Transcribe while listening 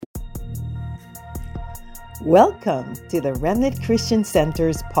Welcome to the Remnant Christian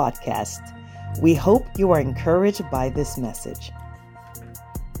Center's podcast. We hope you are encouraged by this message.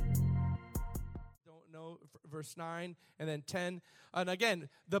 Don't know verse 9 and then 10. And again,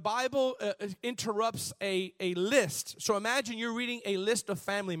 the Bible interrupts a list. So imagine you're reading a list of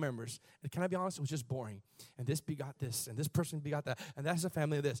family members. And can I be honest? It was just boring. And this begot this, and this person begot that, and that's a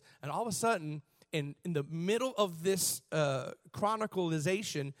family of this. And all of a sudden, in the middle of this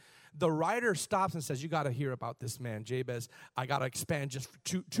chronicalization, the writer stops and says, you got to hear about this man, Jabez. I got to expand just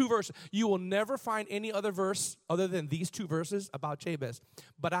two verses. You will never find any other verse other than these two verses about Jabez.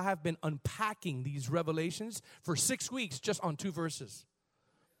 But I have been unpacking these revelations for 6 weeks just on 2 verses.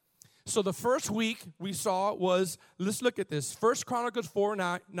 So the first week we saw was, let's look at this. 1 Chronicles 4,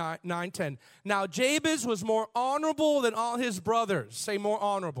 9, 10. Now Jabez was more honorable than all his brothers. Say more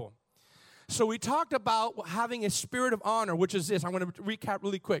honorable. So we talked about having a spirit of honor, which is this. I'm going to recap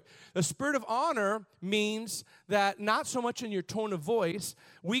really quick. The spirit of honor means that not so much in your tone of voice.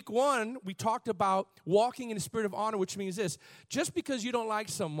 Week 1, we talked about walking in the spirit of honor, which means this. Just because you don't like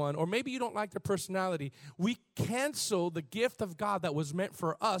someone, or maybe you don't like their personality, we cancel the gift of God that was meant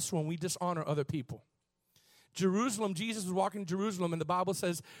for us when we dishonor other people. Jerusalem, Jesus was walking in Jerusalem, and the Bible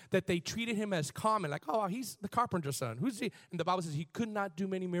says that they treated him as common, like, oh, he's the carpenter's son. Who's he? And the Bible says he could not do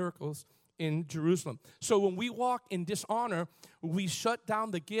many miracles in Jerusalem. So when we walk in dishonor, we shut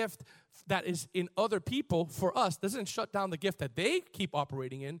down the gift that is in other people for us. It doesn't shut down the gift that they keep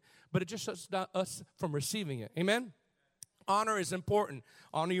operating in, but it just shuts down us from receiving it. Amen? Honor is important.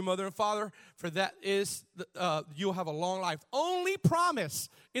 Honor your mother and father, for that is, you'll have a long life. Only promise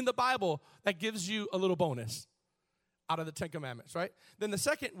in the Bible that gives you a little bonus out of the 10 Commandments, right? Then the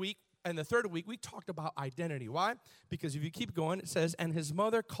second week, and the third week, we talked about identity. Why? Because if you keep going, it says, and his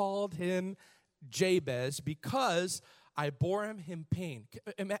mother called him Jabez because I bore him pain.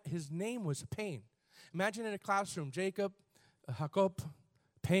 His name was Pain. Imagine in a classroom, Jacob,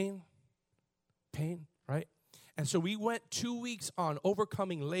 Pain, right? And so we went 2 weeks on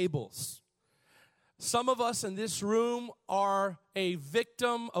overcoming labels. Some of us in this room are a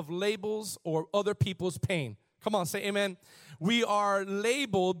victim of labels or other people's pain. Come on, say amen. We are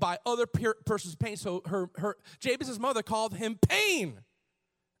labeled by other person's pain. So Jabez's mother called him Pain.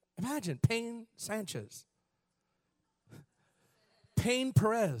 Imagine, Pain Sanchez. Pain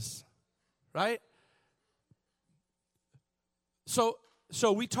Perez, right? So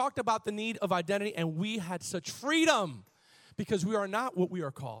we talked about the need of identity, and we had such freedom because we are not what we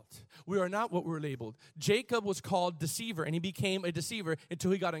are called. We are not what we're labeled. Jacob was called deceiver, and he became a deceiver until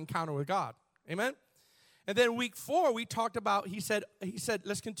he got an encounter with God. Amen? And then week 4, we talked about, he said,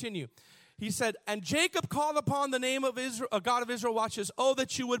 let's continue. He said, and Jacob called upon the name of Israel, God of Israel, watch this, oh,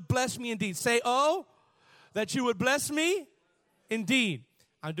 that you would bless me indeed. Say, oh, that you would bless me indeed.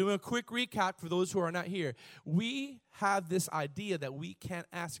 I'm doing a quick recap for those who are not here. We have this idea that we can't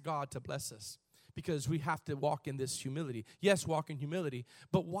ask God to bless us because we have to walk in this humility. Yes, walk in humility,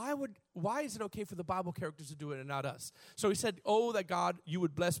 but why is it okay for the Bible characters to do it and not us? So he said, oh, that God, you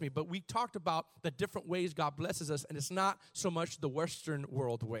would bless me. But we talked about the different ways God blesses us, and it's not so much the Western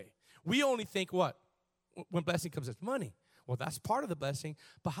world way. We only think what? When blessing comes, it's money. Well, that's part of the blessing,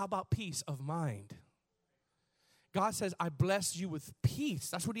 but how about peace of mind? God says, I bless you with peace.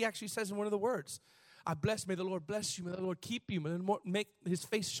 That's what he actually says in one of the words. May the Lord bless you, may the Lord keep you, may the Lord make his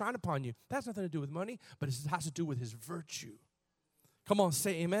face shine upon you. That has nothing to do with money, but it has to do with his virtue. Come on,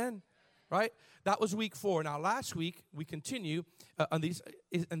 say amen, right? That was week 4. Now, last week, we continue on these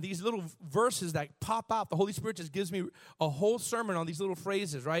little verses that pop out. The Holy Spirit just gives me a whole sermon on these little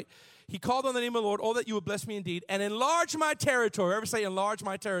phrases, right? He called on the name of the Lord, oh, that you would bless me indeed, and enlarge my territory. Ever say enlarge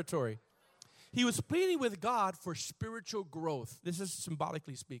my territory? He was pleading with God for spiritual growth. This is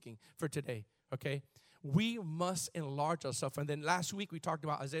symbolically speaking for today, okay? We must enlarge ourselves. And then last week we talked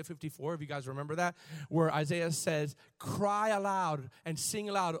about Isaiah 54, if you guys remember that, where Isaiah says, cry aloud and sing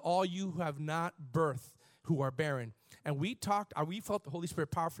aloud, all you who have not birthed, who are barren. And we felt the Holy Spirit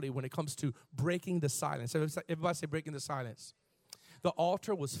powerfully when it comes to breaking the silence. Everybody say breaking the silence. The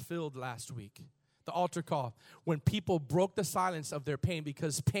altar was filled last week. The altar call, when people broke the silence of their pain,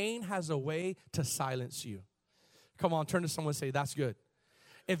 because pain has a way to silence you. Come on, turn to someone and say, that's good.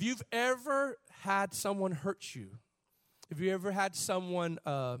 If you've ever had someone hurt you, if you ever had someone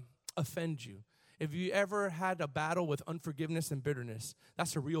offend you, if you ever had a battle with unforgiveness and bitterness,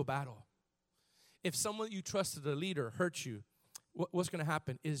 that's a real battle. If someone you trusted, a leader, hurts you, what's going to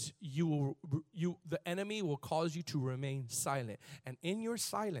happen is the enemy will cause you to remain silent. And in your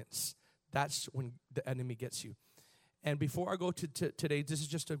silence, that's when the enemy gets you. And before I go to today, this is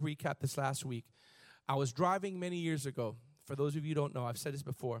just to recap this last week. I was driving many years ago. For those of you who don't know, I've said this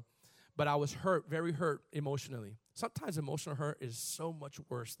before. but I was hurt, very hurt emotionally. Sometimes emotional hurt is so much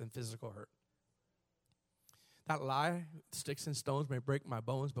worse than physical hurt. That lie, sticks and stones may break my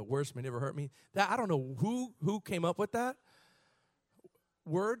bones, but words may never hurt me. That I don't know who came up with that.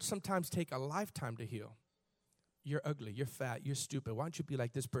 Words sometimes take a lifetime to heal. You're ugly, you're fat, you're stupid. Why don't you be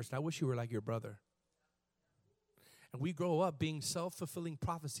like this person? I wish you were like your brother. And we grow up being self-fulfilling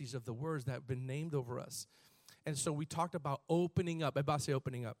prophecies of the words that have been named over us. And so we talked about opening up. Everybody say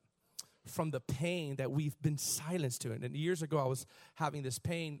opening up. From the pain that we've been silenced to. And years ago, I was having this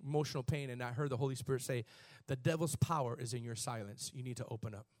pain, emotional pain, and I heard the Holy Spirit say, the devil's power is in your silence. You need to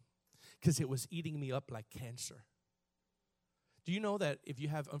open up. Because it was eating me up like cancer. Do you know that if you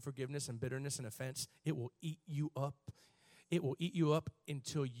have unforgiveness and bitterness and offense, it will eat you up? It will eat you up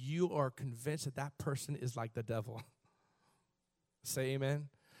until you are convinced that that person is like the devil. Say amen.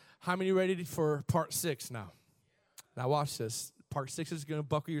 How many ready for part 6 now? Now watch this. Part 6 is going to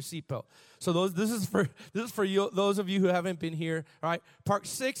buckle your seatbelt. So this is for you, those of you who haven't been here. All right. Part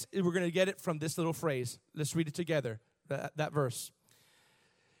 6, we're going to get it from this little phrase. Let's read it together. That verse.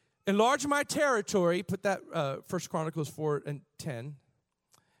 Enlarge my territory. Put that 1 Chronicles 4:10.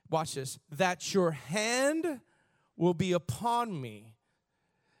 Watch this. That your hand will be upon me,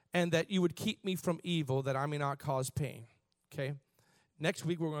 and that you would keep me from evil, that I may not cause pain. Okay. Next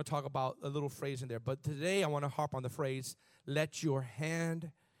week, we're going to talk about a little phrase in there. But today, I want to harp on the phrase, let your hand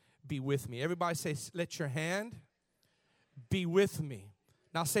be with me. Everybody say, let your hand be with me.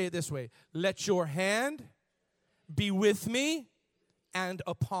 Now say it this way. Let your hand be with me and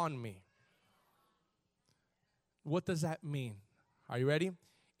upon me. What does that mean? Are you ready?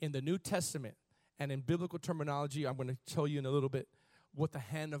 In the New Testament and in biblical terminology, I'm going to tell you in a little bit what the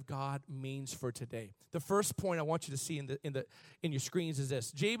hand of God means for today. The first point I want you to see in your screens is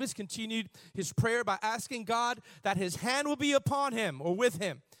this. Jabez continued his prayer by asking God that his hand will be upon him or with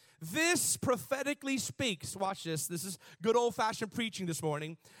him. This prophetically speaks, watch this is good old-fashioned preaching this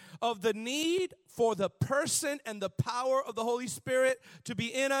morning, of the need for the person and the power of the Holy Spirit to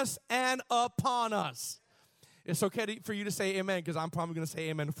be in us and upon us. It's okay for you to say amen, because I'm probably going to say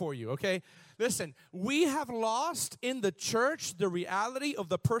amen for you, okay? Listen, we have lost in the church the reality of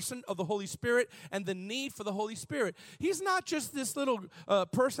the person of the Holy Spirit and the need for the Holy Spirit. He's not just this little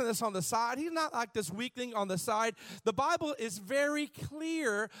person that's on the side. He's not like this weakling on the side. The Bible is very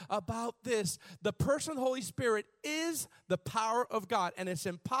clear about this. The person of the Holy Spirit is the power of God, and it's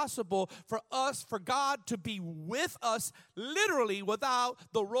impossible for God to be with us literally without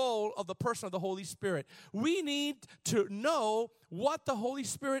the role of the person of the Holy Spirit. We need to know what the Holy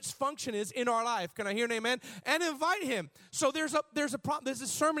Spirit's function is in our life. Can I hear an amen? And invite him. So this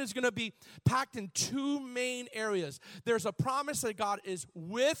sermon is going to be packed in 2 main areas. There's a promise that God is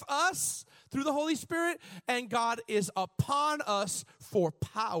with us through the Holy Spirit, and God is upon us for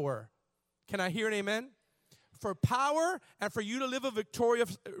power. Can I hear an amen? For power and for you to live a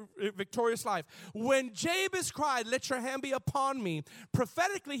victorious life. When Jabez cried, let your hand be upon me,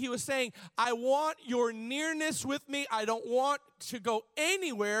 prophetically he was saying, I want your nearness with me. I don't want to go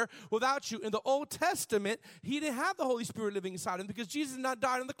anywhere without you. In the Old Testament, he didn't have the Holy Spirit living inside him because Jesus had not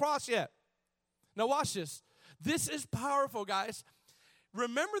died on the cross yet. Now watch this. This is powerful, guys.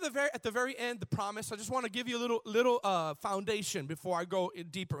 Remember at the very end, the promise. I just want to give you a little foundation before I go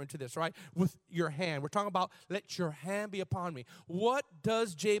deeper into this, right? With your hand. We're talking about let your hand be upon me. What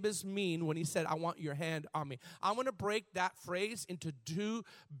does Jabez mean when he said, I want your hand on me? I'm going to break that phrase into 2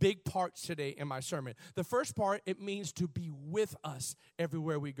 big parts today in my sermon. The first part, it means to be with us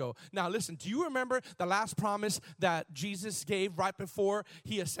everywhere we go. Now listen, do you remember the last promise that Jesus gave right before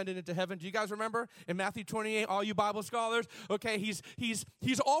he ascended into heaven? Do you guys remember? In Matthew 28, all you Bible scholars, okay,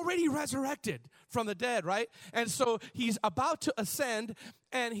 He's already resurrected from the dead, right? And so he's about to ascend,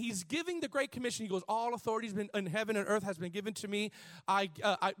 and he's giving the Great Commission. He goes, all authority has been in heaven and earth has been given to me. I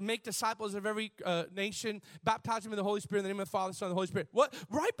make disciples of every nation, baptize them in the Holy Spirit in the name of the Father, Son, and the Holy Spirit. What?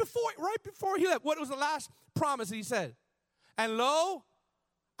 Right before he left, what was the last promise that he said? And lo,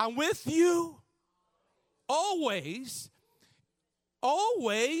 I'm with you always,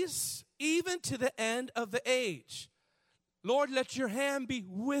 even to the end of the age. Lord, let your hand be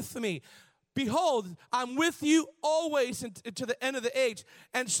with me. Behold, I'm with you always to the end of the age.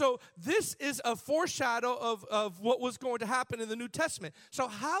 And so this is a foreshadow of what was going to happen in the New Testament. So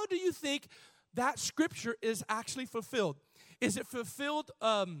how do you think that scripture is actually fulfilled? Is it fulfilled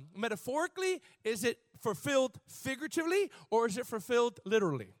metaphorically? Is it fulfilled figuratively? Or is it fulfilled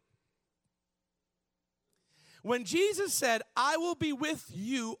literally? When Jesus said, I will be with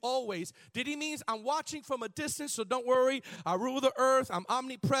you always, did he mean I'm watching from a distance, so don't worry, I rule the earth, I'm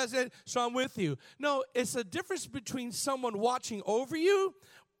omnipresent, so I'm with you? No, it's a difference between someone watching over you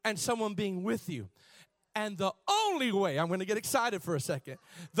and someone being with you. And the only way, I'm going to get excited for a second,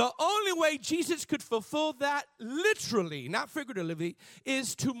 the only way Jesus could fulfill that literally, not figuratively,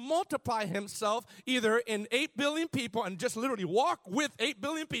 is to multiply himself either in 8 billion people and just literally walk with 8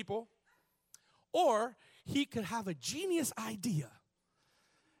 billion people, or he could have a genius idea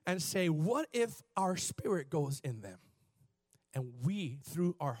and say, what if our spirit goes in them? And we,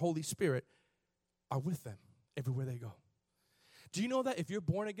 through our Holy Spirit, are with them everywhere they go. Do you know that if you're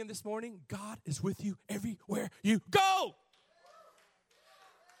born again this morning, God is with you everywhere you go?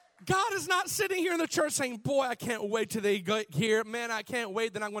 God is not sitting here in the church saying, boy, I can't wait till they get here. Man, I can't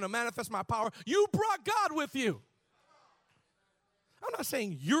wait. Then I'm going to manifest my power. You brought God with you. I'm not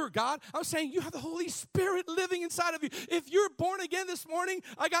saying you're God. I'm saying you have the Holy Spirit living inside of you. If you're born again this morning,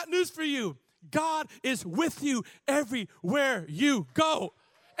 I got news for you. God is with you everywhere you go.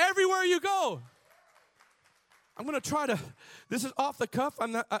 Everywhere you go. I'm going to try to, this is off the cuff.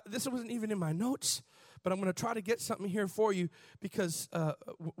 This wasn't even in my notes, but I'm going to try to get something here for you because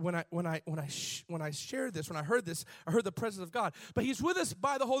when I shared this, when I heard this, I heard the presence of God. But he's with us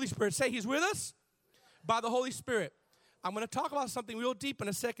by the Holy Spirit. Say he's with us by the Holy Spirit. I'm going to talk about something real deep in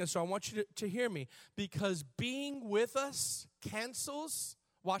a second, so I want you to hear me, because being with us cancels,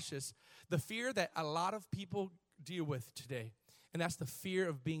 watch this, the fear that a lot of people deal with today, and that's the fear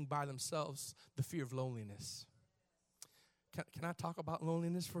of being by themselves, the fear of loneliness. Can I talk about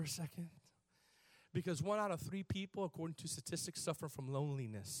loneliness for a second? Because 1 out of 3 people, according to statistics, suffer from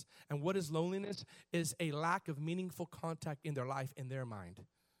loneliness. And what is loneliness? Is a lack of meaningful contact in their life, in their mind.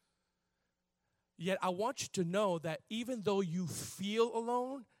 Yet I want you to know that even though you feel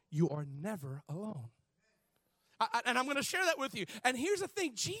alone, you are never alone. And I'm going to share that with you. And here's the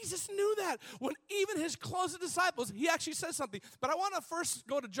thing. Jesus knew that when even his closest disciples, he actually says something. But I want to first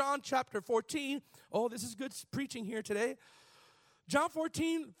go to John chapter 14. Oh, this is good preaching here today. John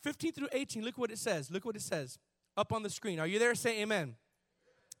 14, 15 through 18. Look what it says. Look what it says up on the screen. Are you there? Say amen.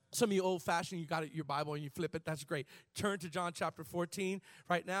 Some of you old-fashioned, you got your Bible and you flip it. That's great. Turn to John chapter 14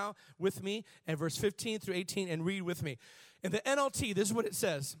 right now with me and verse 15 through 18 and read with me. In the NLT, this is what it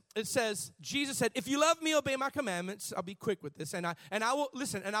says. It says, Jesus said, if you love me, obey my commandments. I'll be quick with this. And I will,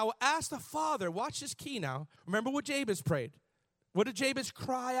 listen, and I will ask the Father, watch this key now. Remember what Jabez prayed. What did Jabez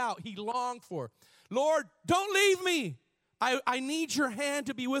cry out? He longed for. Lord, don't leave me. I need your hand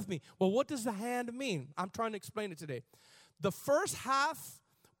to be with me. Well, what does the hand mean? I'm trying to explain it today. The first half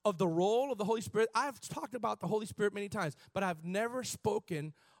of the role of the Holy Spirit, I've talked about the Holy Spirit many times, but I've never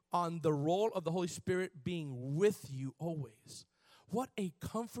spoken on the role of the Holy Spirit being with you always. What a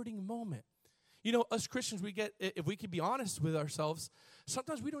comforting moment. You know, us Christians, we get, if we can be honest with ourselves,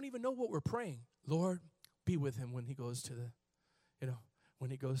 sometimes we don't even know what we're praying. Lord, be with him when he goes to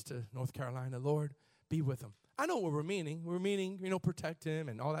when he goes to North Carolina. Lord, be with him. I know what we're meaning. We're meaning, protect him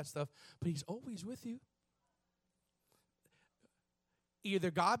and all that stuff, but he's always with you. Either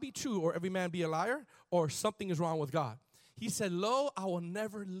God be true or every man be a liar, or something is wrong with God. He said, lo, I will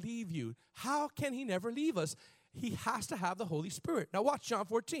never leave you. How can he never leave us? He has to have the Holy Spirit. Now watch John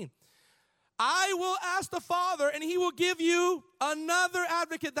 14. I will ask the Father, and he will give you another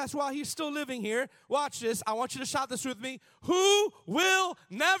advocate. That's why he's still living here. Watch this. I want you to shout this with me. Who will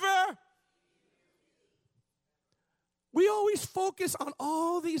never... We always focus on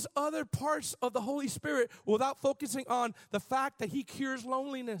all these other parts of the Holy Spirit without focusing on the fact that he cures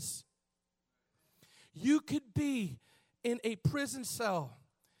loneliness. You could be in a prison cell,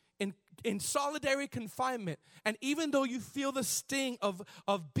 in solitary confinement, and even though you feel the sting of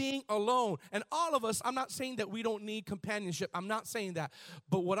being alone, and all of us, I'm not saying that we don't need companionship. I'm not saying that.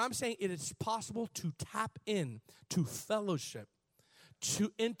 But what I'm saying, it is possible to tap in to fellowship,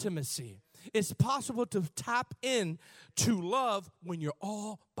 to intimacy. It's possible to tap in to love when you're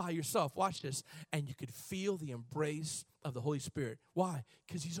all by yourself. Watch this. And you could feel the embrace of the Holy Spirit. Why?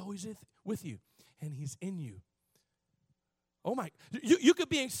 Because he's always with you, and he's in you. Oh my, you could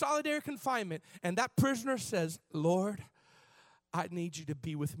be in solitary confinement, and that prisoner says, Lord, I need you to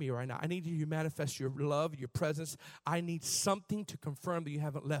be with me right now. I need you to manifest your love, your presence. I need something to confirm that you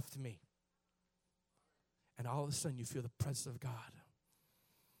haven't left me. And all of a sudden, you feel the presence of God.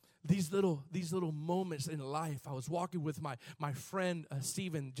 These little moments in life. I was walking with my friend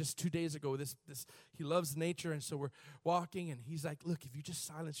Stephen just 2 days ago. He loves nature, and so we're walking, and he's like, look, if you just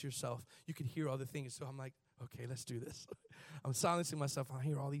silence yourself, you can hear other things. So I'm like, okay, let's do this. I'm silencing myself. I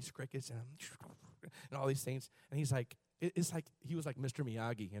hear all these crickets and all these things. And he's like, it's like he was like Mr.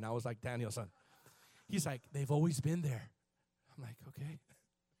 Miyagi, and I was like Danielson. He's like, they've always been there. I'm like, okay.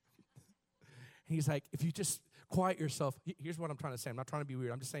 He's like, if you just quiet yourself. Here's what I'm trying to say. I'm not trying to be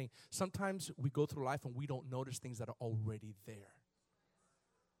weird. I'm just saying sometimes we go through life and we don't notice things that are already there.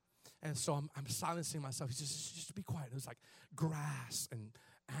 And so I'm silencing myself. He says, just be quiet. It was like grass and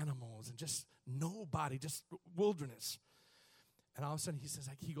animals and just nobody, just wilderness. And all of a sudden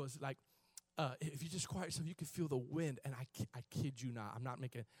he goes, if you just quiet yourself, you can feel the wind. And I kid you not, I'm not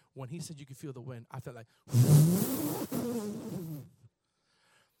making, when he said you could feel the wind, I felt like,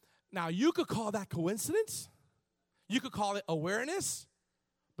 now you could call that coincidence. You could call it awareness.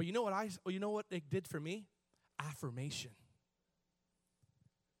 But you know what it did for me? Affirmation.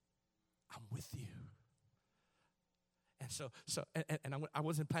 I'm with you. And I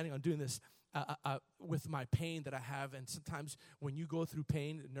wasn't planning on doing this with my pain that I have. And sometimes when you go through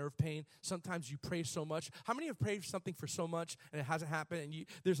pain, nerve pain, sometimes you pray so much. How many have prayed something for so much and it hasn't happened? And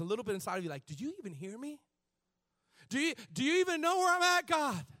there's a little bit inside of you like, did you even hear me? Do you even know where I'm at,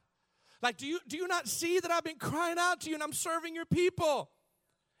 God? Like, do you not see that I've been crying out to you and I'm serving your people?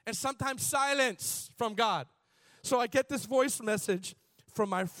 And sometimes silence from God. So I get this voice message from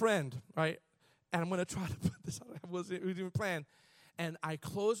my friend, right? And I'm going to try to put this out. I wasn't even planned. And I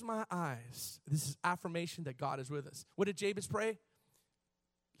close my eyes. This is affirmation that God is with us. What did Jabez pray?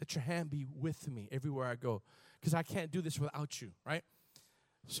 Let your hand be with me everywhere I go. Because I can't do this without you, right?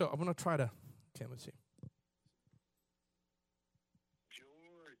 So I'm going to try to, okay, let's see.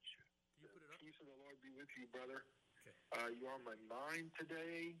 George, the peace of the Lord be with you, brother. Okay. You're on my mind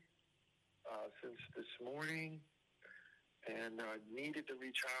today since this morning. And I needed to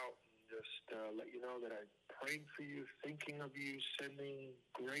reach out and just let you know that I'm praying for you, thinking of you, sending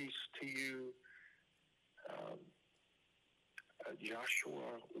grace to you.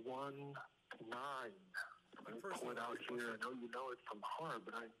 Joshua 1:9. I pull it out here. I know you know it from heart,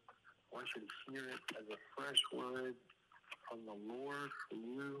 but I want you to hear it as a fresh word from the Lord for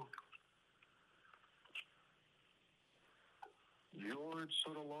you. George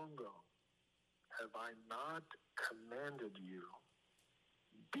Sotolongo, have I not commanded you,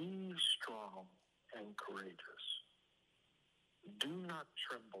 be strong and courageous. Do not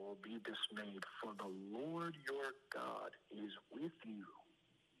tremble or be dismayed, for the Lord your God is with you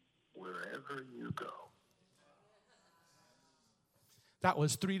wherever you go. That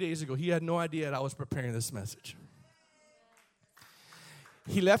was 3 days ago. He had no idea that I was preparing this message.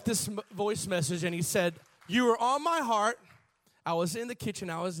 He left this voice message and he said, you were on my heart. I was in the kitchen.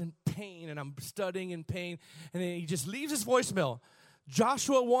 I was in pain, and I'm studying in pain. And then he just leaves his voicemail.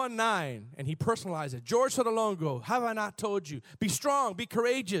 Joshua 1:9, and he personalized it. George Sotolongo, have I not told you? Be strong, be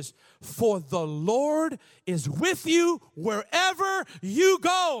courageous, for the Lord is with you wherever you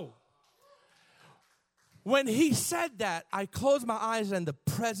go. When he said that, I closed my eyes, and the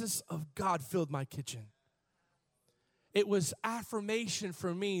presence of God filled my kitchen. It was affirmation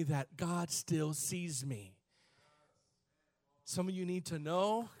for me that God still sees me. Some of you need to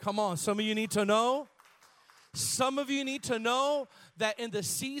know. Come on, some of you need to know. Some of you need to know that in the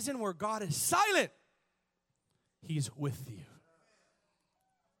season where God is silent, He's with you.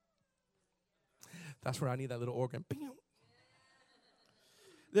 That's where I need that little organ.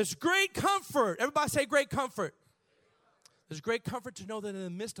 There's great comfort. Everybody say great comfort. There's great comfort to know that in the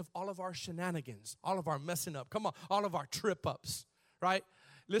midst of all of our shenanigans, all of our messing up, come on, all of our trip ups, right?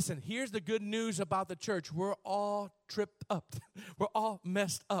 Listen, here's the good news about the church. We're all tripped up. We're all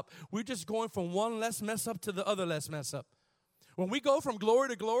messed up. We're just going from one less mess up to the other less mess up. When we go from glory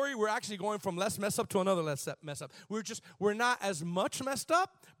to glory, we're actually going from less mess up to another less mess up. We're not as much messed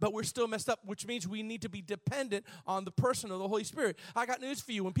up, but we're still messed up, which means we need to be dependent on the person of the Holy Spirit. I got news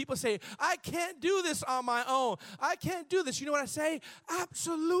for you. When people say, I can't do this on my own, I can't do this, you know what I say?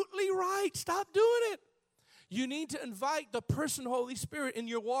 Absolutely right. Stop doing it. You need to invite the person Holy Spirit in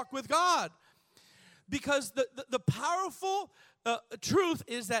your walk with God. Because the powerful truth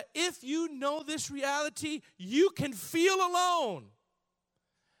is that if you know this reality, you can feel alone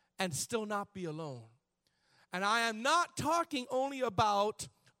and still not be alone. And I am not talking only about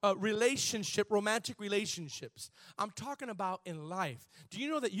romantic relationships. I'm talking about in life. Do you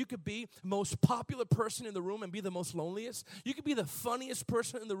know that you could be the most popular person in the room and be the most loneliest? You could be the funniest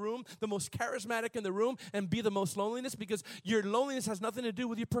person in the room, the most charismatic in the room, and be the most loneliness, because your loneliness has nothing to do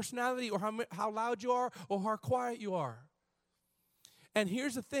with your personality or how loud you are or how quiet you are. And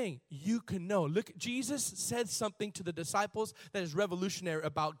here's the thing, you can know. Look, Jesus said something to the disciples that is revolutionary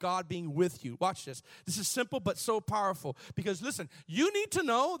about God being with you. Watch this. This is simple but so powerful. Because listen, you need to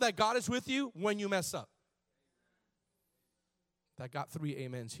know that God is with you when you mess up. That got 3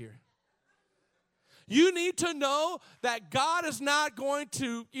 amens here. You need to know that God is not going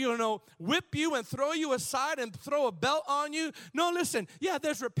to, whip you and throw you aside and throw a belt on you. No, listen. Yeah,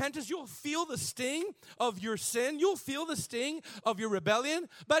 there's repentance. You'll feel the sting of your sin. You'll feel the sting of your rebellion.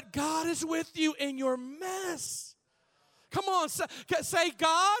 But God is with you in your mess. Come on, say,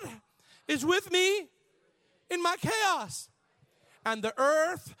 God, is with me in my chaos. And the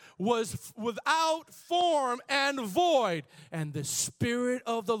earth was without form and void, and the Spirit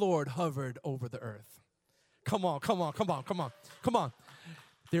of the Lord hovered over the earth. Come on, come on, come on, come on, come on.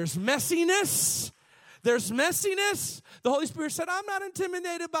 There's messiness. There's messiness. The Holy Spirit said, I'm not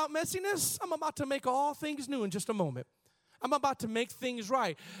intimidated about messiness. I'm about to make all things new in just a moment. I'm about to make things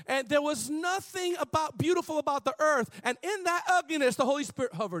right. And there was nothing beautiful about the earth. And in that ugliness, the Holy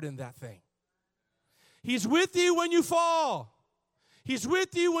Spirit hovered in that thing. He's with you when you fall. He's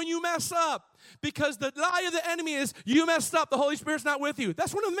with you when you mess up. Because the lie of the enemy is, you messed up, the Holy Spirit's not with you.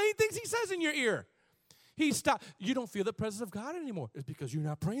 That's one of the main things he says in your ear. You don't feel the presence of God anymore. It's because you're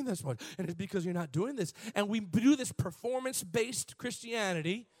not praying this much. And it's because you're not doing this. And we do this performance-based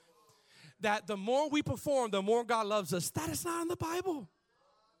Christianity that the more we perform, the more God loves us. That is not in the Bible.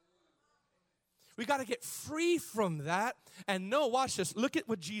 We got to get free from that. And no, watch this. Look at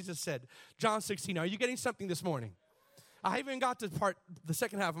what Jesus said. John 16. Are you getting something this morning? I even got to the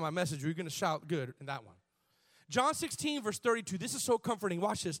second half of my message. You're going to shout good in that one. John 16, verse 32. This is so comforting.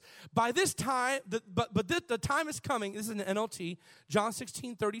 Watch this. By this time, the time is coming. This is in the NLT. John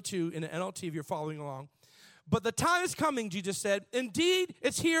 16, 32 in the NLT if you're following along. But the time is coming, Jesus said. Indeed,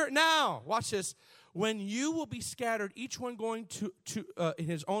 it's here now. Watch this. When you will be scattered, each one going to in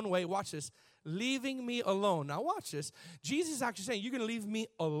his own way. Watch this. Leaving me alone. Now watch this. Jesus is actually saying, you're going to leave me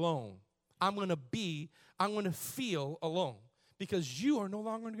alone. I'm going to feel alone because you are no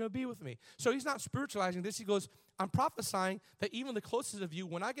longer going to be with me. So he's not spiritualizing this. He goes, I'm prophesying that even the closest of you,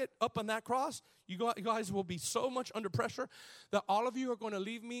 when I get up on that cross, you guys will be so much under pressure that all of you are going to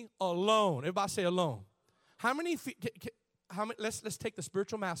leave me alone. Everybody say alone. How many let's take the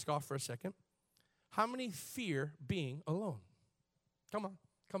spiritual mask off for a second. How many fear being alone? Come on,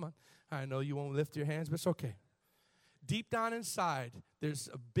 come on. I know you won't lift your hands, but it's okay. Deep down inside, there's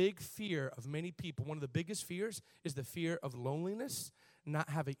a big fear of many people. One of the biggest fears is the fear of loneliness, not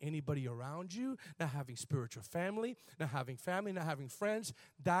having anybody around you, not having spiritual family, not having friends.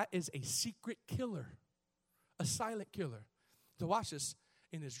 That is a secret killer, a silent killer. So watch this.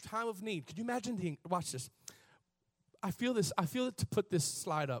 In his time of need, could you imagine watch this. I feel it to put this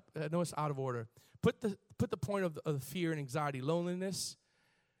slide up. I know it's out of order. Put the point of the fear and anxiety, loneliness.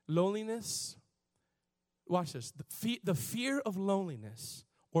 Watch this. The fear of loneliness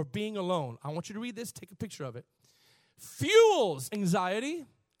or being alone. I want you to read this. Take a picture of it. Fuels anxiety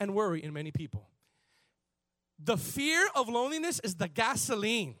and worry in many people. The fear of loneliness is the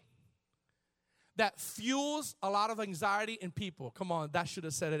gasoline that fuels a lot of anxiety in people. Come on, that should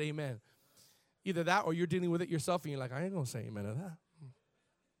have said it, amen. Either that or you're dealing with it yourself and you're like, I ain't going to say amen to that.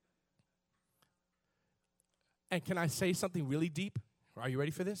 And can I say something really deep? Are you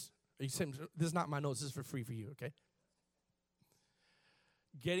ready for this? Are you saying, this is not my notes, this is for free for you, okay?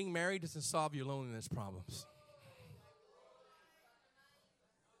 Getting married doesn't solve your loneliness problems.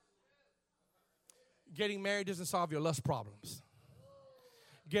 Getting married doesn't solve your lust problems.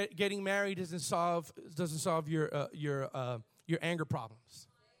 Getting married doesn't solve your anger problems.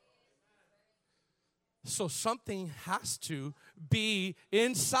 So something has to be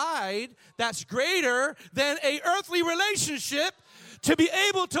inside that's greater than an earthly relationship to be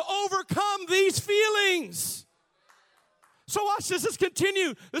able to overcome these feelings. So watch this. Let's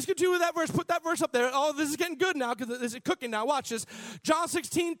continue. Let's continue with that verse. Put that verse up there. Oh, this is getting good now because this is cooking now. Watch this. John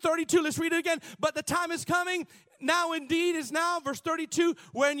 16, 32. Let's read it again. But the time is coming. Now indeed is now. Verse 32.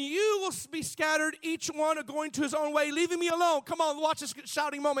 When you will be scattered, each one are going to his own way, leaving me alone. Come on, watch this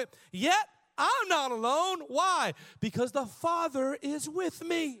shouting moment. Yet I'm not alone. Why? Because the Father is with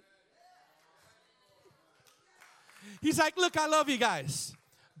me. He's like, look, I love you guys.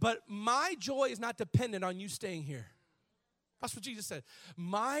 But my joy is not dependent on you staying here. That's what Jesus said.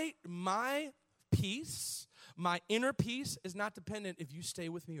 My peace, my inner peace is not dependent if you stay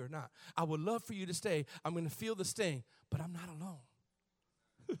with me or not. I would love for you to stay. I'm going to feel the sting, but I'm not alone.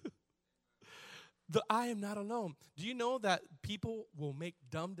 I am not alone. Do you know that people will make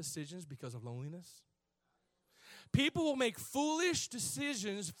dumb decisions because of loneliness? People will make foolish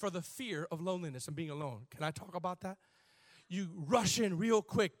decisions for the fear of loneliness and being alone. Can I talk about that? You rush in real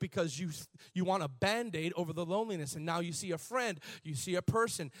quick because you want a Band-Aid over the loneliness, and now you see a friend, you see a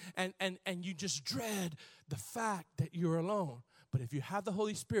person, and you just dread the fact that you're alone. But if you have the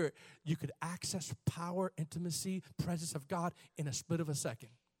Holy Spirit, you could access power, intimacy, presence of God in a split of a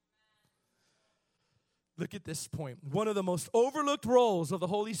second. Look at this point. One of the most overlooked roles of the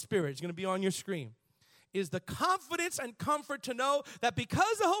Holy Spirit is going to be on your screen. Is the confidence and comfort to know that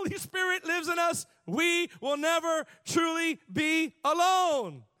because the Holy Spirit lives in us, we will never truly be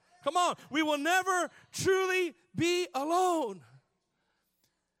alone. Come on, we will never truly be alone.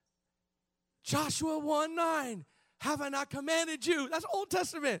 Joshua 1:9, have I not commanded you? That's Old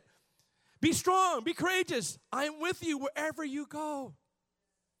Testament. Be strong, be courageous. I am with you wherever you go.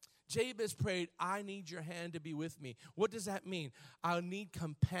 Jabez prayed, I need your hand to be with me. What does that mean? I need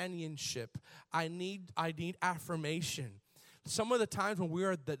companionship. I need affirmation. Some of the times when we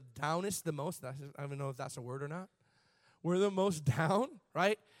are the downest, the most, I don't even know if that's a word or not, we're the most down,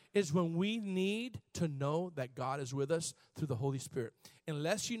 right, is when we need to know that God is with us through the Holy Spirit.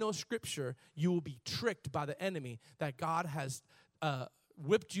 Unless you know Scripture, you will be tricked by the enemy that God has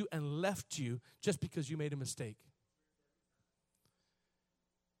whipped you and left you just because you made a mistake.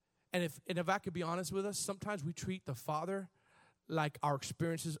 And if I could be honest with us, sometimes we treat the Father like our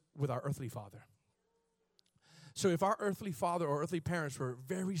experiences with our earthly father. So if our earthly father or earthly parents were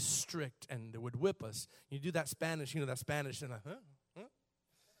very strict and they would whip us, you do that Spanish, and huh?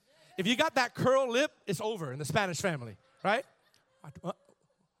 If you got that curl lip, it's over in the Spanish family, right? What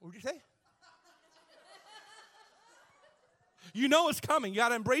did you say? You know it's coming. You got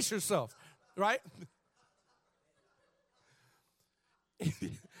to embrace yourself, right?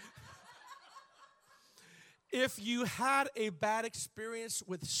 If you had a bad experience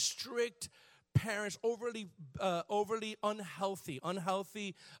with strict parents, overly unhealthy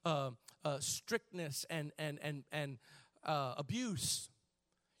strictness and abuse,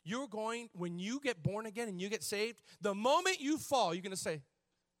 you're going, when you get born again and you get saved, the moment you fall, you're going to say,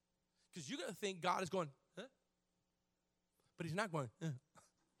 because you're going to think God is going, huh? But he's not going, huh.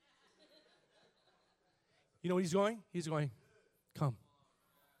 You know what he's going? He's going, come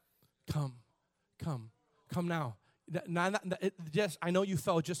now. I know you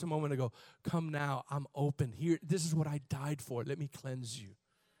fell just a moment ago. Come now. I'm open. Here, this is what I died for. Let me cleanse you.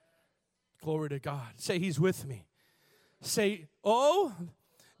 Glory to God. Say, he's with me. Say, oh,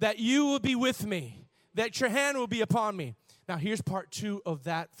 that you will be with me, that your hand will be upon me. Now, here's part 2 of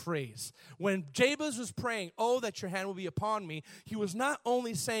that phrase. When Jabez was praying, oh, that your hand will be upon me, he was not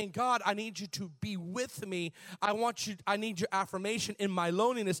only saying, God, I need you to be with me. I need your affirmation in my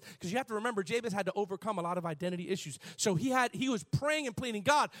loneliness. Because you have to remember, Jabez had to overcome a lot of identity issues. So he was praying and pleading,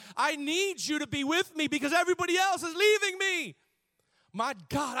 God, I need you to be with me because everybody else is leaving me. My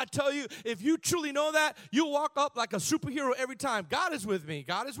God, I tell you, if you truly know that, you'll walk up like a superhero every time. God is with me.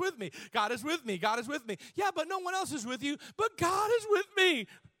 God is with me. God is with me. God is with me. Yeah, but no one else is with you. But God is with me.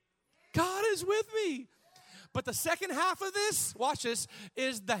 God is with me. But the second half of this, watch this,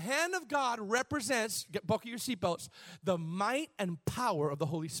 is the hand of God represents, buckle your seatbelts, the might and power of the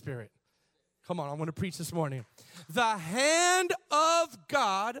Holy Spirit. Come on, I'm going to preach this morning. The hand of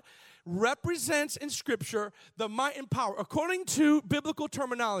God represents in Scripture the might and power. According to biblical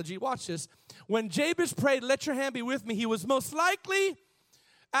terminology, watch this. When Jabez prayed, let your hand be with me, he was most likely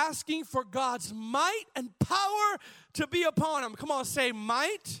asking for God's might and power to be upon him. Come on, say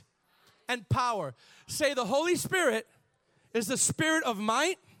might and power. Say the Holy Spirit is the spirit of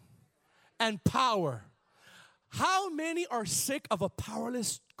might and power. How many are sick of a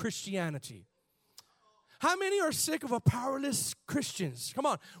powerless Christianity? How many are sick of a powerless Christians? Come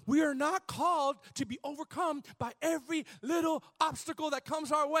on. We are not called to be overcome by every little obstacle that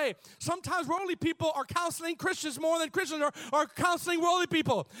comes our way. Sometimes worldly people are counseling Christians more than Christians are counseling worldly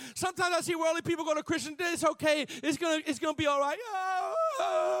people. Sometimes I see worldly people go to Christians, it's okay, it's gonna be all right.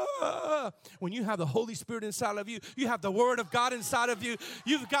 When you have the Holy Spirit inside of you, you have the Word of God inside of you,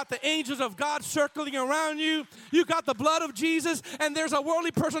 you've got the angels of God circling around you, you've got the blood of Jesus, and there's a worldly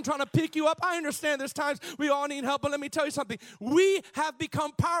person trying to pick you up. I understand there's times we all need help, but let me tell you something. We have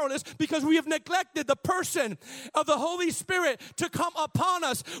become powerless because we have neglected the person of the Holy Spirit to come upon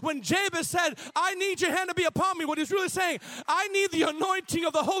us. When Jabez said, I need your hand to be upon me, what he's really saying, I need the anointing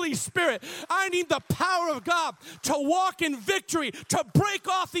of the Holy Spirit. I need the power of God to walk in victory, to break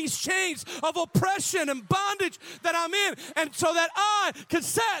off these chains of oppression and bondage that I'm in, and so that I can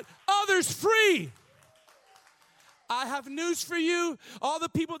set others free. I have news for you. All the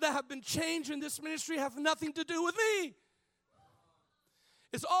people that have been changed in this ministry have nothing to do with me.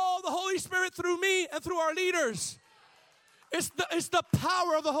 It's all the Holy Spirit through me and through our leaders. It's the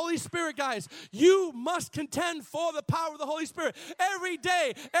power of the Holy Spirit, guys. You must contend for the power of the Holy Spirit every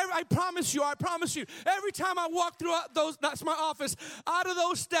day. I promise you, every time I walk through that's my office, out of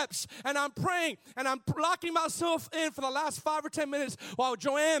those steps, and I'm praying, and I'm locking myself in for the last 5 or 10 minutes while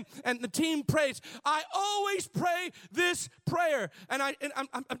Joanne and the team prays, I always pray this prayer. And I'm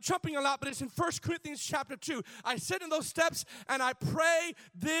jumping a lot, but it's in 1 Corinthians chapter 2. I sit in those steps, and I pray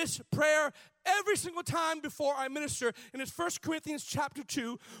this prayer every single time before I minister, and it's 1 Corinthians chapter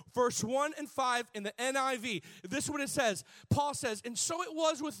 2, verse 1 and 5 in the NIV. This is what it says. Paul says, and so it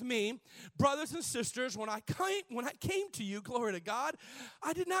was with me, brothers and sisters, when I came to you, glory to God,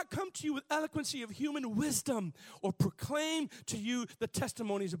 I did not come to you with eloquency of human wisdom or proclaim to you the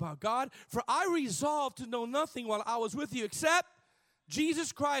testimonies about God, for I resolved to know nothing while I was with you except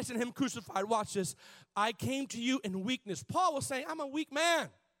Jesus Christ and him crucified. Watch this. I came to you in weakness. Paul was saying, I'm a weak man.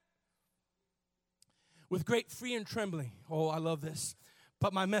 With great fear and trembling. Oh, I love this.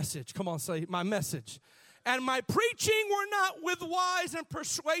 But my message, come on, say my message. And my preaching were not with wise and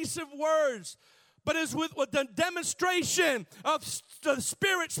persuasive words, but is with the demonstration of the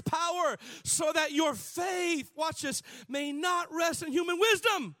Spirit's power, so that your faith, watch this, may not rest in human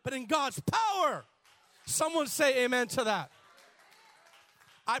wisdom, but in God's power. Someone say amen to that.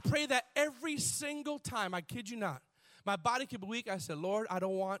 I pray that every single time, I kid you not, my body could be weak. I said, Lord, I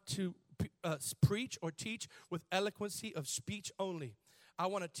don't want to preach or teach with eloquency of speech only. I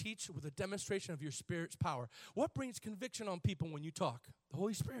want to teach with a demonstration of your Spirit's power. What brings conviction on people when you talk? The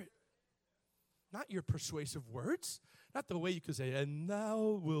Holy Spirit. Not your persuasive words. Not the way you could say, and now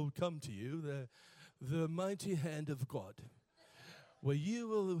will come to you the mighty hand of God. Well, you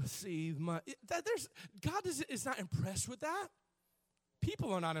will receive my... God is not impressed with that.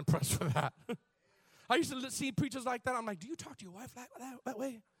 People are not impressed with that. I used to see preachers like that. I'm like, do you talk to your wife that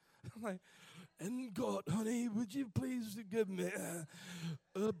way? I'm like, and God, honey, would you please give me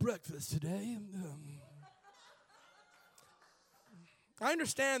breakfast today? I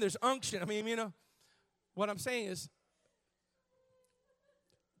understand there's unction. I mean, you know, what I'm saying is,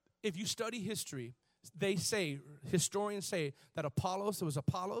 if you study history, historians say that there was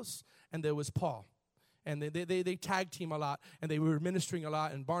Apollos and there was Paul. And they tag team a lot, and they were ministering a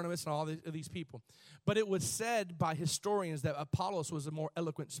lot, and Barnabas and all these people. But it was said by historians that Apollos was a more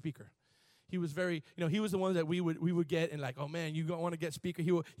eloquent speaker. He was very, he was the one that we would get, and like, oh man, you don't want to get speaker.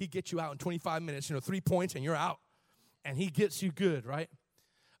 He get you out in 25 minutes, 3 points, and you're out. And he gets you good, right?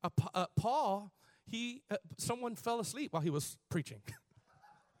 Paul, someone fell asleep while he was preaching.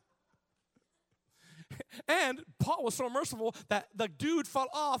 And Paul was so merciful that the dude fell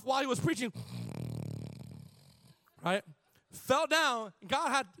off while he was preaching. Right? Fell down.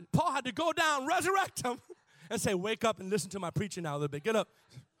 Paul had to go down, resurrect him, and say, wake up and listen to my preaching now a little bit. Get up.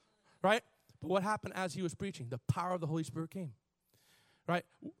 Right? But what happened as he was preaching? The power of the Holy Spirit came. Right?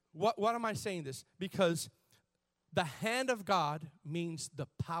 What am I saying this? Because the hand of God means the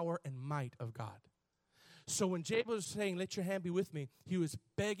power and might of God. So when Jabez was saying, let your hand be with me, he was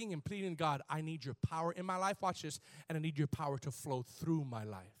begging and pleading, God, I need your power in my life. Watch this. And I need your power to flow through my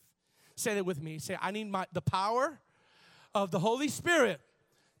life. Say that with me. Say, I need the power of the Holy Spirit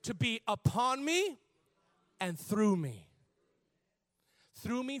to be upon me and through me.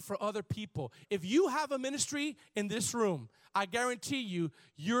 Through me for other people. If you have a ministry in this room, I guarantee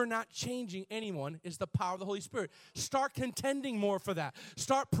you're not changing anyone. It's the power of the Holy Spirit. Start contending more for that.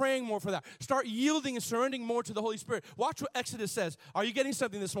 Start praying more for that. Start yielding and surrendering more to the Holy Spirit. Watch what Exodus says. Are you getting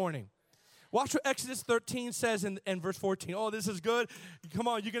something this morning? Watch what Exodus 13 says in verse 14. Oh, this is good. Come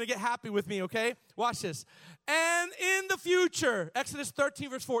on, you're going to get happy with me, okay? Watch this. And in the future, Exodus 13,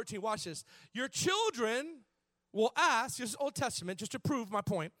 verse 14, watch this. Your children will ask, this is Old Testament, just to prove my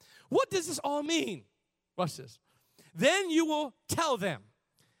point, what does this all mean? Watch this. Then you will tell them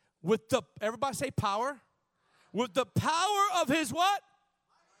everybody say power? With the power of his what?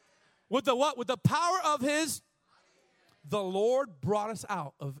 With the what? With the power of his, the Lord brought us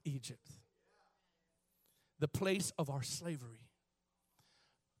out of Egypt. The place of our slavery.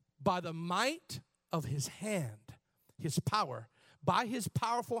 By the might of his hand, his power, by his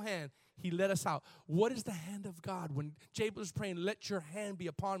powerful hand, he led us out. What is the hand of God? When Jabez was praying, let your hand be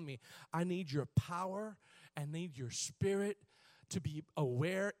upon me. I need your power. I need your Spirit to be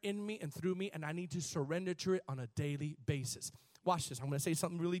aware in me and through me, and I need to surrender to it on a daily basis. Watch this. I'm going to say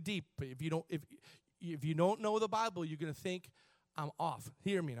something really deep, but if you don't know the Bible, you're going to think I'm off.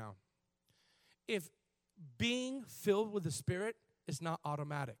 Hear me now. If being filled with the Spirit is not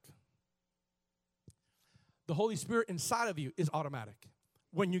automatic, the Holy Spirit inside of you is automatic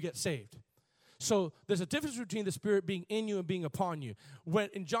when you get saved. So there's a difference between the Spirit being in you and being upon you. When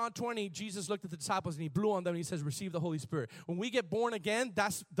in John 20, Jesus looked at the disciples and he blew on them and he says, receive the Holy Spirit. When we get born again,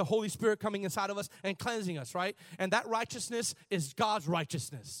 that's the Holy Spirit coming inside of us and cleansing us, right? And that righteousness is God's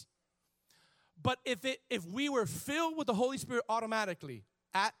righteousness. But if we were filled with the Holy Spirit automatically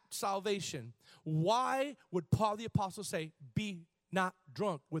at salvation, why would Paul the Apostle say, be not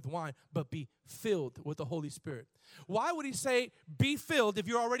drunk with wine, but be filled with the Holy Spirit? Why would he say, be filled if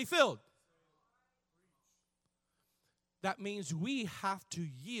you're already filled? that means we have to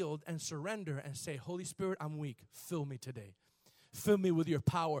yield and surrender and say, Holy Spirit, I'm weak. Fill me today. Fill me with your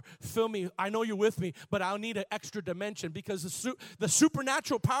power. Fill me. I know you're with me, but I'll need an extra dimension because the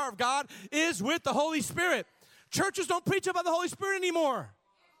supernatural power of God is with the Holy Spirit. Churches don't preach about the Holy Spirit anymore.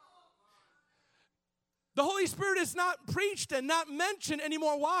 The Holy Spirit is not preached and not mentioned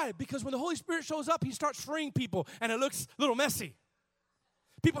anymore. Why? Because when the Holy Spirit shows up, he starts freeing people, and it looks a little messy.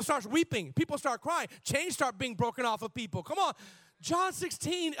 People start weeping. People start crying. Chains start being broken off of people. Come on. John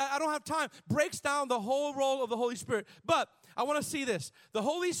 16, I don't have time, breaks down the whole role of the Holy Spirit. But I want to see this. The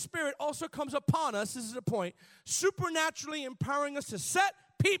Holy Spirit also comes upon us, this is the point, supernaturally empowering us to set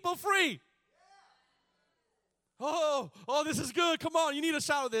people free. Oh, this is good. Come on, you need a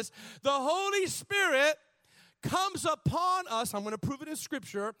shout of this. The Holy Spirit comes upon us, I'm going to prove it in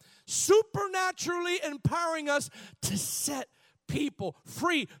Scripture, supernaturally empowering us to set people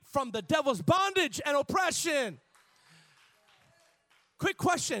free from the devil's bondage and oppression. Quick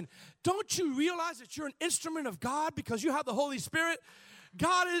question. Don't you realize that you're an instrument of God because you have the Holy Spirit?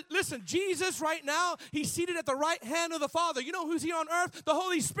 God is, listen, Jesus right now, he's seated at the right hand of the Father. You know who's here on earth? The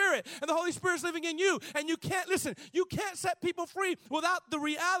Holy Spirit. And the Holy Spirit's living in you. And you can't set people free without the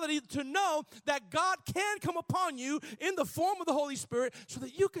reality to know that God can come upon you in the form of the Holy Spirit so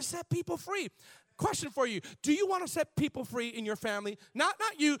that you can set people free. Question for you. Do you want to set people free in your family? Not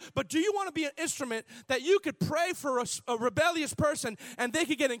you, but do you want to be an instrument that you could pray for a rebellious person and they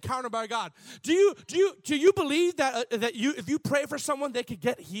could get encountered by God? Do you believe that if you pray for someone, they could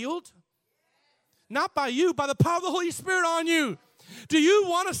get healed? Not by you, by the power of the Holy Spirit on you. Do you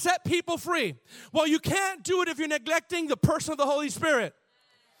want to set people free? Well, you can't do it if you're neglecting the person of the Holy Spirit.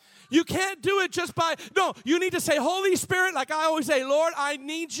 You can't do it just by, no, you need to say, Holy Spirit, like I always say, Lord, I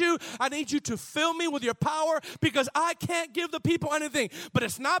need you. I need you to fill me with your power because I can't give the people anything. But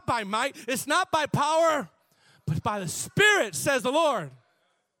it's not by might, it's not by power, but by the Spirit, says the Lord.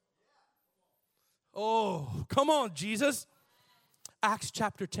 Oh, come on, Jesus. Acts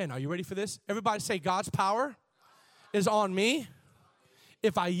chapter 10. Are you ready for this? Everybody say, God's power is on me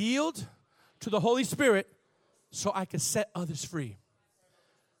if I yield to the Holy Spirit so I can set others free.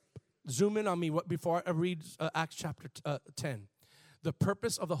 Zoom in on me before I read Acts chapter 10. The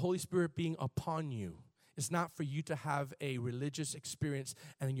purpose of the Holy Spirit being upon you is not for you to have a religious experience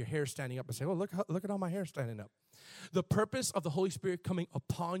and then your hair standing up and say, oh, look at all my hair standing up. The purpose of the Holy Spirit coming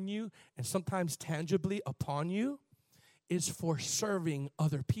upon you and sometimes tangibly upon you is for serving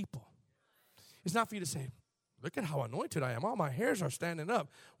other people. It's not for you to say, look at how anointed I am. All my hairs are standing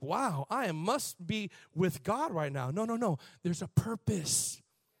up. Wow, must be with God right now. No. There's a purpose.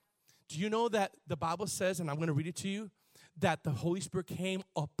 Do you know that the Bible says, and I'm going to read it to you, that the Holy Spirit came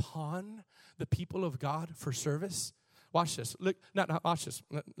upon the people of God for service? Watch this. Watch this.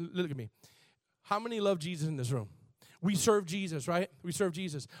 Look at me. How many love Jesus in this room? We serve Jesus, right? We serve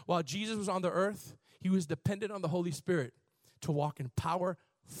Jesus. While Jesus was on the earth, he was dependent on the Holy Spirit to walk in power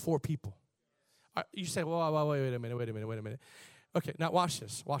for people. You say, well, wait a minute. Okay, now watch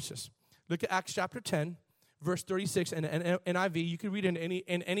this. Look at Acts chapter 10. Verse 36, and NIV, you can read it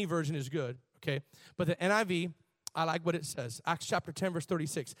in any version is good, okay? But the NIV, I like what it says. Acts chapter 10, verse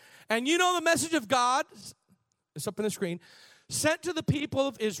 36. And you know the message of God, it's up on the screen, sent to the people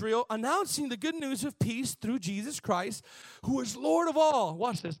of Israel, announcing the good news of peace through Jesus Christ, who is Lord of all.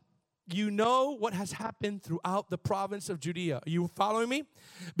 Watch this. You know what has happened throughout the province of Judea. Are you following me?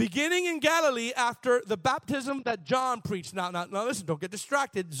 Beginning in Galilee after the baptism that John preached. Now listen, don't get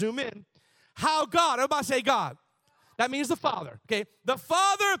distracted. Zoom in. How God, everybody say God. That means the Father, okay? The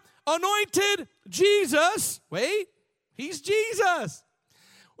Father anointed Jesus. Wait, he's Jesus.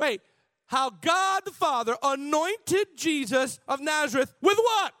 Wait, how God the Father anointed Jesus of Nazareth with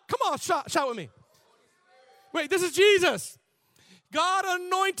what? Come on, shout with me. Wait, this is Jesus. God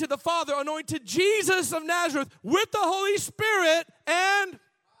anointed, the Father anointed Jesus of Nazareth with the Holy Spirit and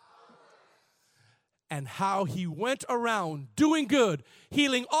how he went around doing good,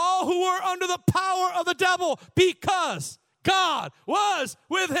 healing all who were under the power of the devil because God was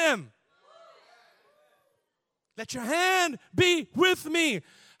with him. Let your hand be with me.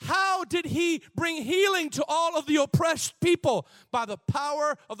 How did he bring healing to all of the oppressed people? By the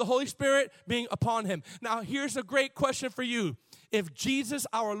power of the Holy Spirit being upon him. Now, here's a great question for you. If Jesus,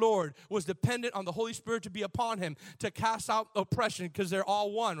 our Lord, was dependent on the Holy Spirit to be upon him to cast out oppression because they're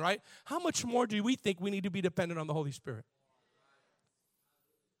all one, right? How much more do we think we need to be dependent on the Holy Spirit?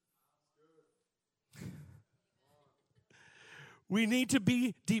 We need to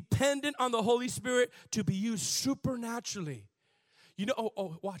be dependent on the Holy Spirit to be used supernaturally. You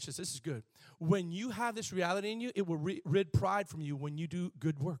know, watch this. This is good. When you have this reality in you, it will rid pride from you when you do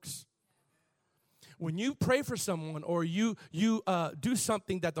good works. when you pray for someone or you do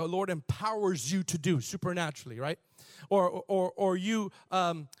something that the Lord empowers you to do supernaturally, right? Or you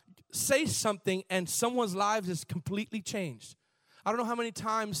say something and someone's lives is completely changed. I don't know how many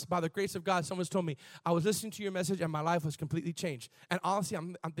times, by the grace of God, someone's told me, I was listening to your message and my life was completely changed. And honestly,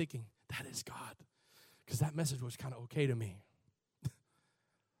 I'm thinking, that is God. Because that message was kind of okay to me.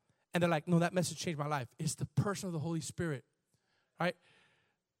 And they're like, no, that message changed my life. It's the person of the Holy Spirit, right?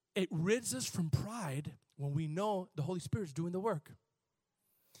 It rids us from pride when we know the Holy Spirit's doing the work.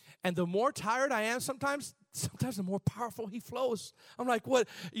 And the more tired I am sometimes the more powerful he flows. I'm like,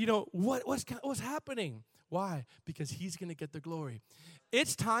 what's happening? Why? Because he's going to get the glory.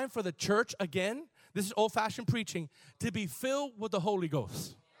 It's time for the church again, this is old-fashioned preaching, to be filled with the Holy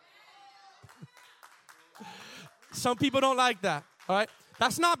Ghost. Some people don't like that, all right?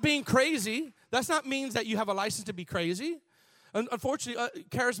 That's not being crazy. That's not means that you have a license to be crazy. Unfortunately,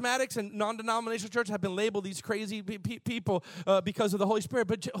 charismatics and non-denominational churches have been labeled these crazy people because of the Holy Spirit.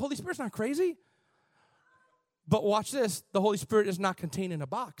 But Holy Spirit's not crazy. But watch this. The Holy Spirit is not contained in a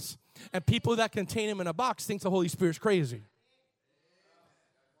box. And people that contain him in a box think the Holy Spirit's crazy.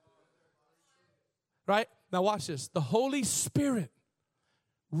 Right? Now watch this. The Holy Spirit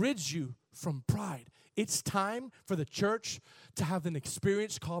rids you from pride. It's time for the church to have an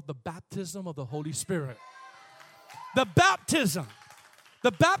experience called the baptism of the Holy Spirit. The baptism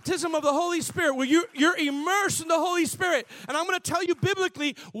of the Holy Spirit, where you're immersed in the Holy Spirit. And I'm going to tell you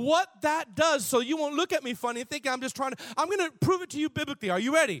biblically what that does so you won't look at me funny and think I'm just trying to, I'm going to prove it to you biblically. Are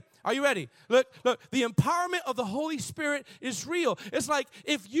you ready? Are you ready? Look, the empowerment of the Holy Spirit is real. It's like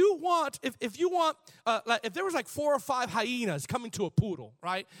if there was like 4 or 5 hyenas coming to a poodle,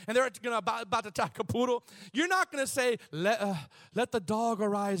 right? And they're about to attack a poodle. You're not going to say, let the dog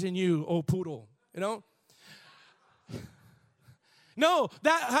arise in you, oh poodle, you know? No,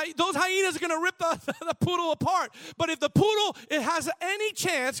 those hyenas are going to rip the poodle apart. But if the poodle, it has any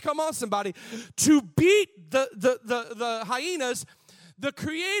chance, come on somebody, to beat the hyenas, the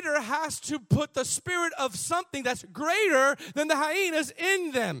Creator has to put the spirit of something that's greater than the hyenas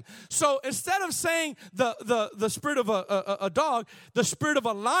in them. So instead of saying the spirit of a dog, the spirit of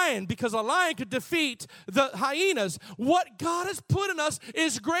a lion, because a lion could defeat the hyenas, what God has put in us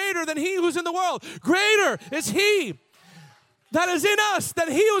is greater than he who's in the world. Greater is he that is in us than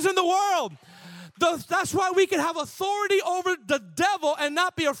he who's in the world. That's why we can have authority over the devil and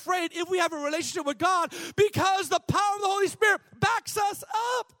not be afraid if we have a relationship with God, because the power of the Holy Spirit backs us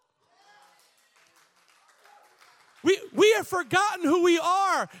up. We have forgotten who we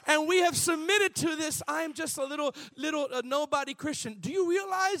are, and we have submitted to this, I am just a little nobody Christian. Do you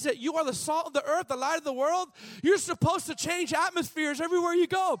realize that you are the salt of the earth, the light of the world? You're supposed to change atmospheres everywhere you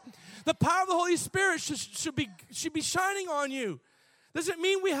go. The power of the Holy Spirit should be shining on you. Doesn't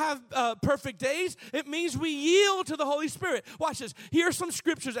mean we have perfect days. It means we yield to the Holy Spirit. Watch this. Here are some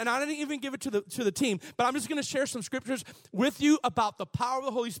scriptures, and I didn't even give it to the team, but I'm just going to share some scriptures with you about the power of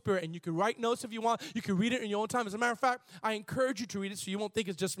the Holy Spirit, and you can write notes if you want. You can read it in your own time. As a matter of fact, I encourage you to read it so you won't think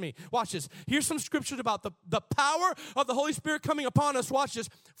it's just me. Watch this. Here's some scriptures about the power of the Holy Spirit coming upon us. Watch this.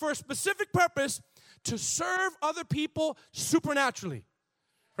 For a specific purpose, to serve other people supernaturally.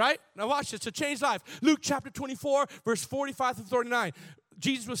 Right? Now watch this, to change life. Luke chapter 24, verse 45 through 39.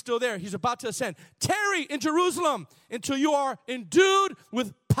 Jesus was still there. He's about to ascend. Tarry in Jerusalem until you are endued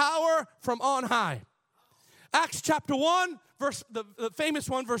with power from on high. Acts chapter 1, the famous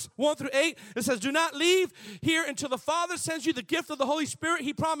one, verse 1 through 8. It says, do not leave here until the Father sends you the gift of the Holy Spirit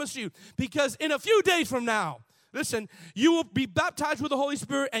he promised you. Because in a few days from now, listen, you will be baptized with the Holy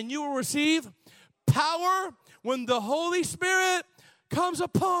Spirit and you will receive power when the Holy Spirit comes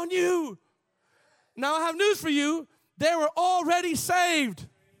upon you. Now I have news for you. They were already saved.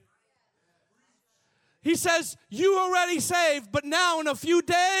 He says, you already saved, but now in a few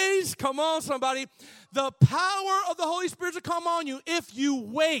days, come on somebody, the power of the Holy Spirit will come on you if you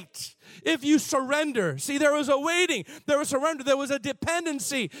wait, if you surrender. See, there was a waiting, there was surrender, there was a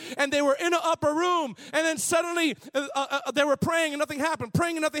dependency, and they were in an upper room, and then suddenly they were praying and nothing happened,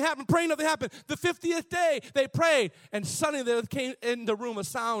 praying and nothing happened, praying and nothing happened. The 50th day, they prayed, and suddenly there came in the room a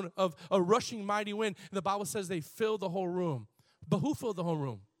sound of a rushing mighty wind. And the Bible says they filled the whole room. But who filled the whole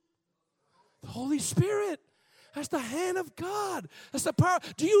room? The Holy Spirit. That's the hand of God. That's the power.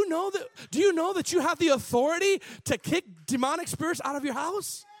 Do you know that you have the authority to kick demonic spirits out of your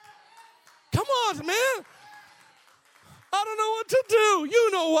house? Come on, man. I don't know what to do.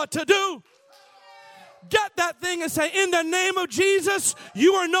 You know what to do. Get that thing and say, in the name of Jesus,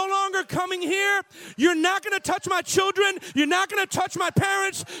 you are no longer coming here. You're not going to touch my children. You're not going to touch my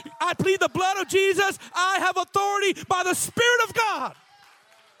parents. I plead the blood of Jesus. I have authority by the Spirit of God.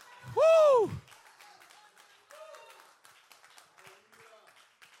 Woo!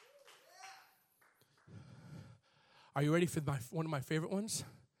 Are you ready for one of my favorite ones?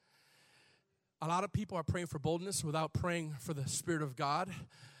 A lot of people are praying for boldness without praying for the Spirit of God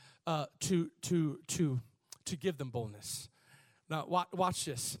to give them boldness. Now, watch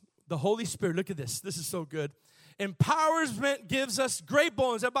this. The Holy Spirit, look at this. This is so good. Empowerment gives us great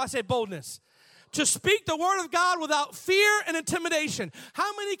boldness. Everybody say boldness. To speak the word of God without fear and intimidation.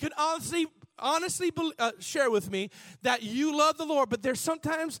 How many can honestly share with me that you love the Lord, but there's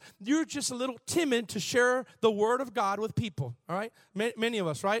sometimes you're just a little timid to share the word of God with people, all right? Many of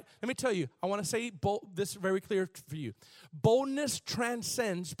us, right? Let me tell you, I want to say this very clear for you. Boldness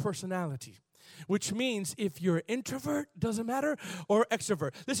transcends personality, which means if you're an introvert, doesn't matter, or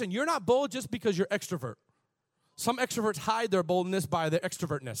extrovert. Listen, you're not bold just because you're extrovert. Some extroverts hide their boldness by their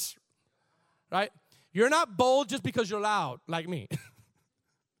extrovertness, right? You're not bold just because you're loud, like me,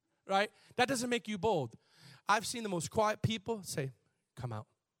 right? That doesn't make you bold. I've seen the most quiet people say, come out.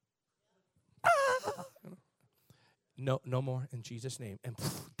 No more in Jesus' name. And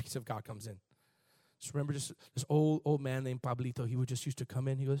peace of God comes in. Just remember this old man named Pablito. He would just used to come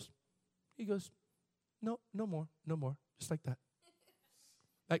in. He goes, no more. Just like that.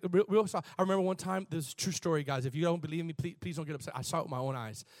 Like real. I remember one time, this is a true story, guys. If you don't believe me, please don't get upset. I saw it with my own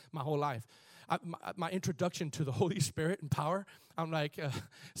eyes my whole life. My introduction to the Holy Spirit and power, I'm like,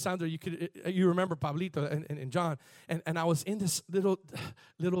 Sandra, you remember Pablito and John, and I was in this little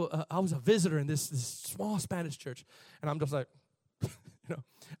I was a visitor in this small Spanish church, and I'm just like,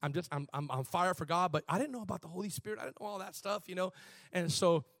 I'm on fire for God, but I didn't know about the Holy Spirit. I didn't know all that stuff, and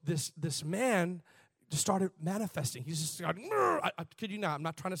so this man just started manifesting. He just started, I kid you not, I'm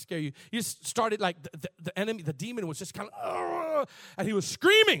not trying to scare you. He just started like the enemy, the demon was just kind of, and he was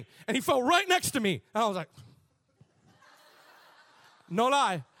screaming, and he fell right next to me. And I was like, no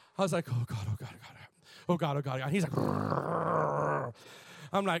lie. I was like, oh God. And he's like,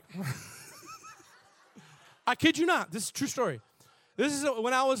 I'm like, I kid you not, this is a true story. This is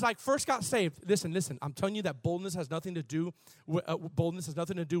when I was like first got saved. Listen, I'm telling you that boldness has nothing to do with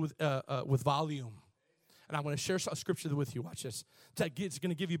volume. And I'm going to share a scripture with you. Watch this. It's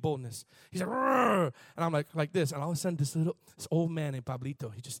going to give you boldness. He's like, rrr, and I'm like this. And all of a sudden, this old man named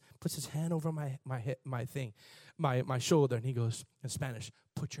Pablito, he just puts his hand over my shoulder, and he goes in Spanish,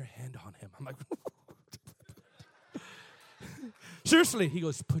 "Put your hand on him." I'm like, seriously. He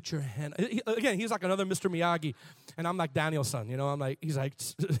goes, "Put your hand." Again, he's like another Mr. Miyagi, and I'm like Daniel-san. I'm like, he's like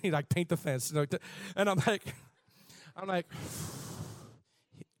paint the fence, and I'm like,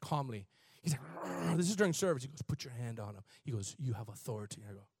 calmly. He's like, this is during service. He goes, "Put your hand on him." He goes, "You have authority."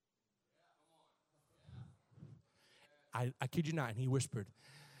 I go, I kid you not. And he whispered,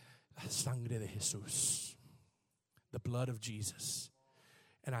 "Sangre de Jesús," the blood of Jesus.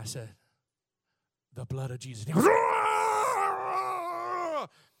 And I said, "The blood of Jesus." And he goes, "Rrr!"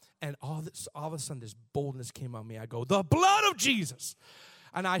 And all of a sudden, this boldness came on me. I go, "The blood of Jesus."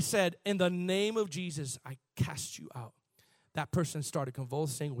 And I said, "In the name of Jesus, I cast you out." That person started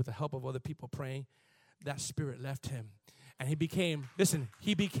convulsing with the help of other people praying. That spirit left him. And he became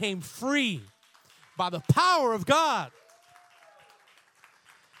free by the power of God.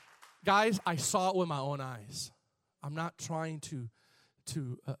 Guys, I saw it with my own eyes. I'm not trying to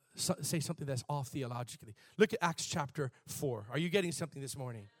say something that's off theologically. Look at Acts chapter 4. Are you getting something this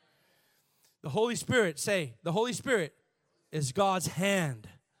morning? The Holy Spirit is God's hand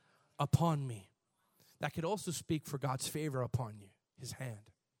upon me. That could also speak for God's favor upon you, his hand,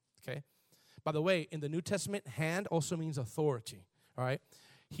 okay? By the way, in the New Testament, hand also means authority, all right?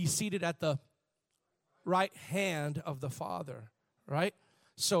 He's seated at the right hand of the Father, right?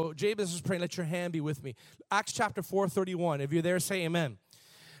 So Jabez was praying, "Let your hand be with me." Acts chapter 4:31. If you're there, say amen.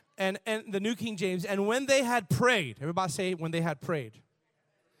 And the New King James, and when they had prayed, everybody say, when they had prayed.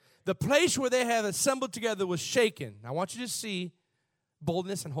 The place where they had assembled together was shaken. I want you to see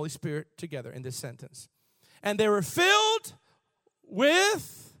boldness and Holy Spirit together in this sentence. And they were filled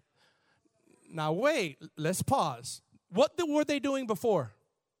with, now wait, let's pause. What were they doing before?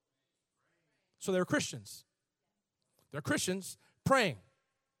 So they were Christians. They're Christians praying.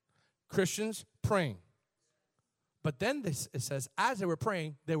 Christians praying. But then it says, as they were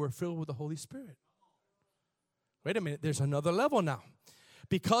praying, they were filled with the Holy Spirit. Wait a minute, there's another level now.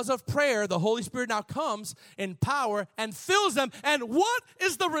 Because of prayer, the Holy Spirit now comes in power and fills them. And what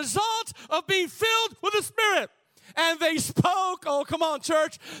is the result of being filled with the Spirit? And they spoke, oh, come on,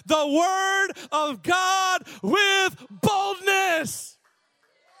 church, the word of God with boldness.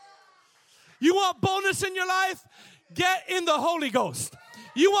 You want boldness in your life? Get in the Holy Ghost.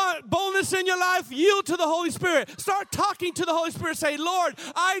 You want boldness in your life? Yield to the Holy Spirit. Start talking to the Holy Spirit. Say, Lord,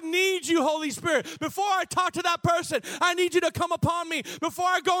 I need you, Holy Spirit. Before I talk to that person, I need you to come upon me. Before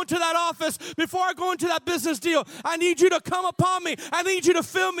I go into that office, before I go into that business deal, I need you to come upon me. I need you to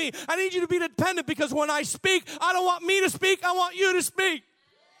fill me. I need you to be dependent, because when I speak, I don't want me to speak. I want you to speak.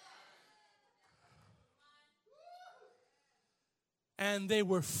 And they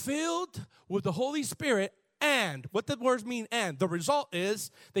were filled with the Holy Spirit. And what the words mean, and the result is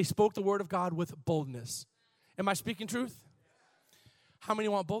they spoke the word of God with boldness. Am I speaking truth? How many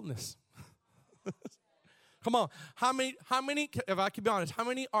want boldness? Come on. How many, if I can be honest, how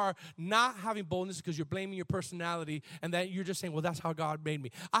many are not having boldness because you're blaming your personality and that you're just saying, well, that's how God made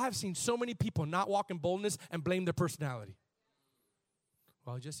me? I have seen so many people not walk in boldness and blame their personality.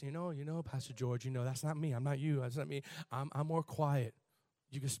 Well, just, you know, Pastor George, that's not me. I'm not you. That's not me. I'm more quiet.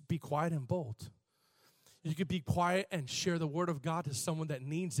 You can be quiet and bold. You could be quiet and share the word of God to someone that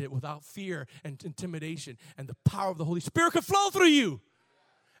needs it without fear and intimidation. And the power of the Holy Spirit could flow through you.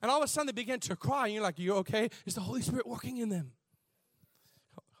 And all of a sudden they begin to cry. And you're like, you okay? Is the Holy Spirit working in them?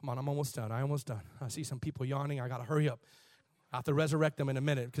 Come on, I'm almost done. I see some people yawning. I got to hurry up. I have to resurrect them in a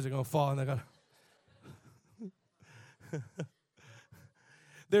minute because they're going to fall. And they got to.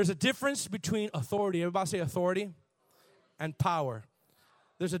 There's a difference between authority. Everybody say authority and power.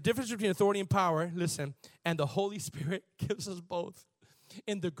 There's a difference between authority and power, listen, and the Holy Spirit gives us both.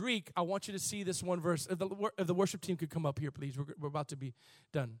 In the Greek, I want you to see this one verse. If the worship team could come up here, please. We're about to be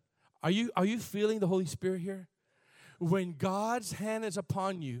done. Are you feeling the Holy Spirit here? When God's hand is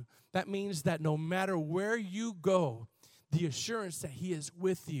upon you, that means that no matter where you go, the assurance that He is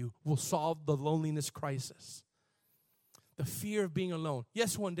with you will solve the loneliness crisis. The fear of being alone.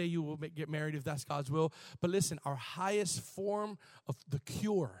 Yes, one day you will get married if that's God's will. But listen, our highest form of the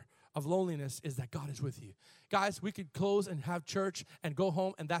cure of loneliness is that God is with you. Guys, we could close and have church and go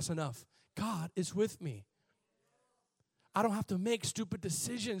home, and that's enough. God is with me. I don't have to make stupid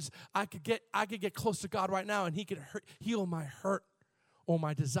decisions. I could get close to God right now, and He could heal my hurt or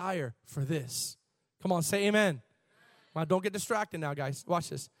my desire for this. Come on, say amen. Now, don't get distracted now, guys. Watch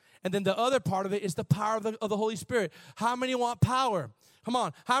this. And then the other part of it is the power of the Holy Spirit. How many want power? Come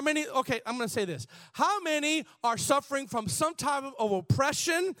on. How many, okay, I'm going to say this. How many are suffering from some type of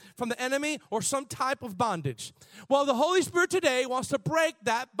oppression from the enemy or some type of bondage? Well, the Holy Spirit today wants to break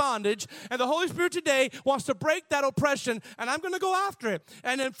that bondage, and the Holy Spirit today wants to break that oppression, and I'm going to go after it.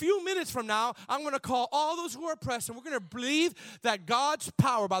 And in a few minutes from now, I'm going to call all those who are oppressed, and we're going to believe that God's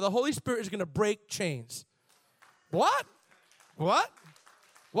power by the Holy Spirit is going to break chains. What?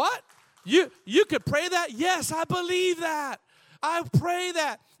 You could pray that? Yes, I believe that. I pray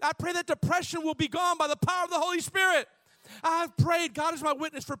that. I pray that depression will be gone by the power of the Holy Spirit. I have prayed, God is my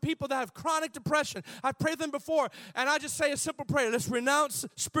witness, for people that have chronic depression. I've prayed them before, and I just say a simple prayer. Let's renounce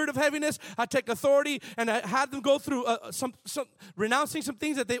spirit of heaviness. I take authority, and I had them go through some renouncing some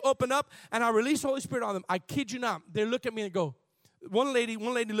things that they open up, and I release the Holy Spirit on them. I kid you not. They look at me and go, one lady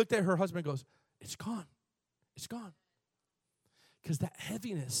looked at her husband and goes, it's gone. It's gone. Because that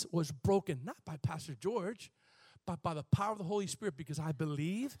heaviness was broken, not by Pastor George, but by the power of the Holy Spirit, because I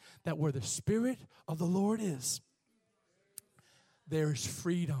believe that where the Spirit of the Lord is, there's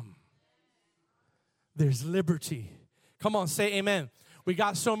freedom. There's liberty. Come on, say amen. We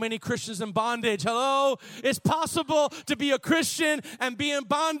got so many Christians in bondage. Hello? It's possible to be a Christian and be in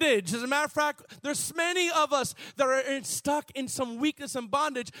bondage. As a matter of fact, there's many of us that are stuck in some weakness and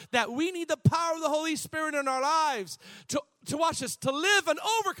bondage that we need the power of the Holy Spirit in our lives to watch this, to live an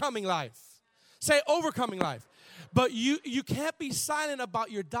overcoming life. Say overcoming life. But you can't be silent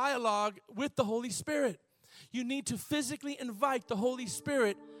about your dialogue with the Holy Spirit. You need to physically invite the Holy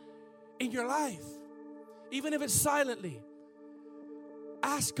Spirit in your life, even if it's silently.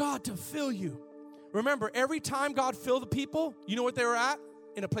 Ask God to fill you. Remember, every time God filled the people, you know what they were at?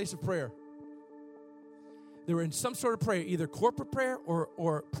 In a place of prayer. They were in some sort of prayer, either corporate prayer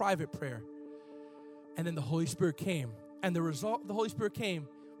or private prayer. And then the Holy Spirit came. And the result the Holy Spirit came,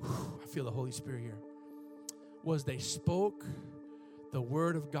 I feel the Holy Spirit here, was they spoke the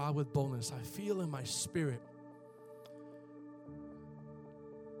word of God with boldness. I feel in my spirit.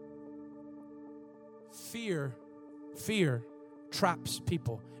 Fear traps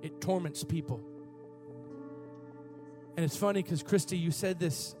people. It torments people. And it's funny because Christy, you said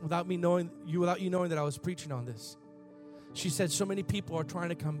this without you knowing that I was preaching on this. She said so many people are trying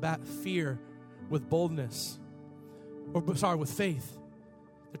to combat fear with boldness. With faith.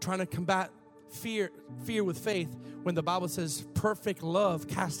 They're trying to combat fear with faith when the Bible says perfect love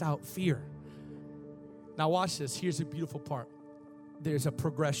casts out fear. Now watch this. Here's the beautiful part. There's a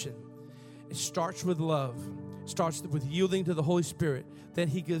progression. It starts with love. starts with yielding to the Holy Spirit. Then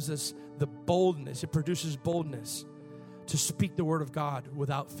He gives us the boldness. It produces boldness to speak the word of God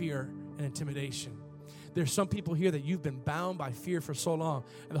without fear and intimidation. There's some people here that you've been bound by fear for so long.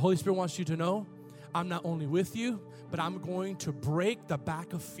 And the Holy Spirit wants you to know, I'm not only with you, but I'm going to break the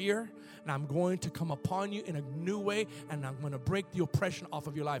back of fear, and I'm going to come upon you in a new way, and I'm going to break the oppression off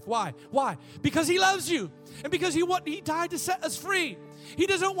of your life. Why? Why? Because He loves you, and because He died to set us free. He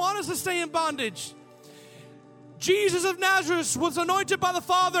doesn't want us to stay in bondage. Jesus of Nazareth was anointed by the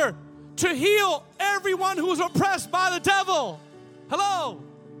Father to heal everyone who was oppressed by the devil. Hello?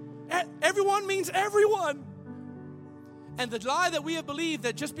 Everyone means everyone. And the lie that we have believed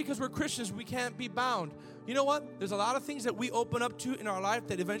that just because we're Christians, we can't be bound. You know what? There's a lot of things that we open up to in our life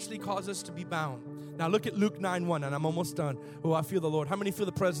that eventually cause us to be bound. Now look at Luke 9:1, and I'm almost done. Oh, I feel the Lord. How many feel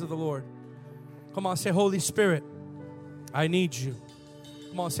the presence of the Lord? Come on, say, Holy Spirit, I need you.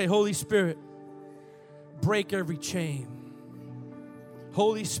 Come on, say, Holy Spirit, break every chain.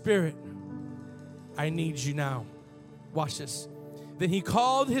 Holy Spirit, I need you now. Watch this. Then He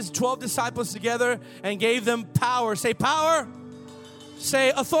called His 12 disciples together and gave them power. Say power.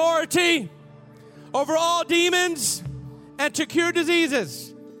 Say authority over all demons and to cure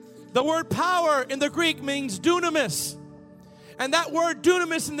diseases. The word power in the Greek means dunamis. And that word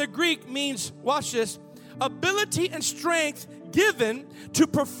dunamis in the Greek means, watch this, ability and strength given to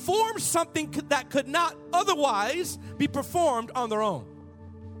perform something that could not otherwise be performed on their own.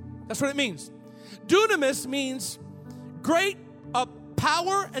 That's what it means. Dunamis means great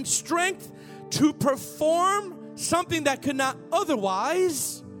power and strength to perform something that could not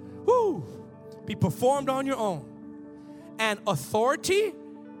otherwise be performed on your own. And authority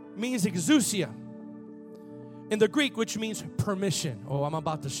means exousia in the Greek, which means permission. Oh, I'm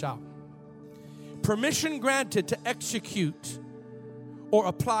about to shout. Permission granted to execute or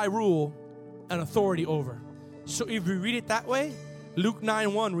apply rule and authority over. So if we read it that way, Luke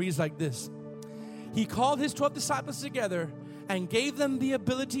 9:1 reads like this. He called His 12 disciples together and gave them the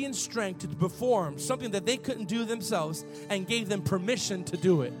ability and strength to perform something that they couldn't do themselves, and gave them permission to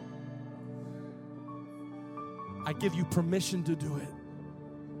do it. I give you permission to do it.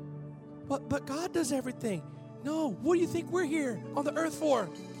 But God does everything. No, what do you think we're here on the earth for?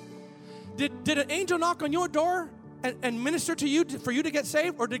 Did an angel knock on your door and minister to you for you to get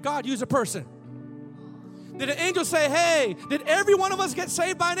saved, or did God use a person? Did an angel say, hey, did every one of us get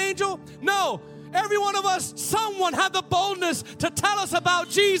saved by an angel? No. Every one of us, someone had the boldness to tell us about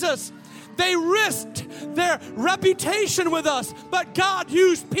Jesus. They risked their reputation with us, but God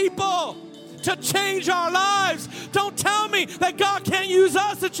used people to change our lives. Don't tell me that God can't use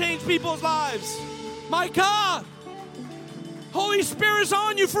us to change people's lives. My God, Holy Spirit's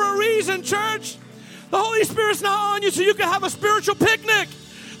on you for a reason, church. The Holy Spirit's not on you so you can have a spiritual picnic.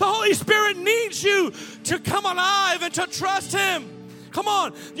 The Holy Spirit needs you to come alive and to trust Him. Come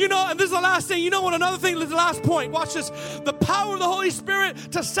on, and this is the last thing. Another thing, the last point. Watch this. The power of the Holy Spirit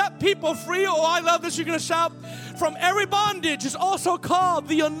to set people free. Oh, I love this. You're going to shout. From every bondage is also called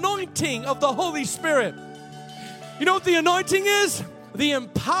the anointing of the Holy Spirit. You know what the anointing is? The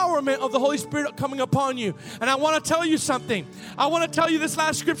empowerment of the Holy Spirit coming upon you. And I want to tell you something. I want to tell you this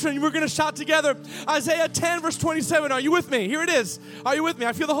last scripture, and we're going to shout together. Isaiah 10, verse 27. Are you with me? Here it is. Are you with me?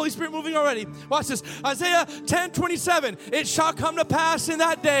 I feel the Holy Spirit moving already. Watch this. Isaiah 10, 27. It shall come to pass in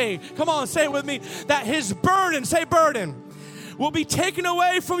that day. Come on, say it with me. That His burden, say burden, will be taken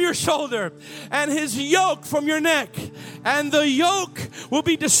away from your shoulder, and His yoke from your neck. And the yoke will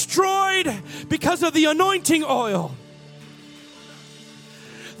be destroyed because of the anointing oil.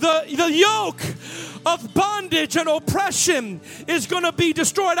 The yoke of bondage and oppression is going to be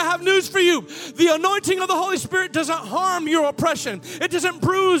destroyed. I have news for you. The anointing of the Holy Spirit doesn't harm your oppression. It doesn't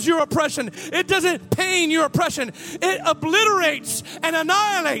bruise your oppression. It doesn't pain your oppression. It obliterates and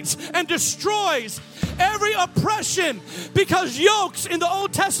annihilates and destroys every oppression, because yokes in the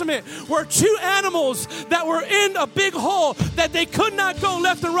Old Testament were two animals that were in a big hole that they could not go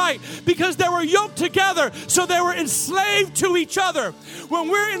left and right because they were yoked together, so they were enslaved to each other. When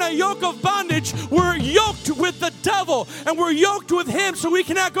we're in a yoke of bondage, we're yoked with the devil, and we're yoked with him, so we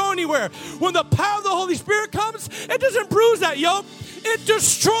cannot go anywhere. When the power of the Holy Spirit comes, it doesn't bruise that yoke. It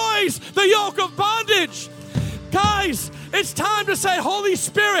destroys the yoke of bondage. Guys, it's time to say, Holy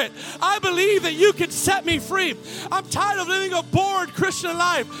Spirit, I believe that you can set me free. I'm tired of living a bored Christian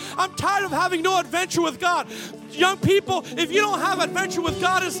life. I'm tired of having no adventure with God. Young people, if you don't have adventure with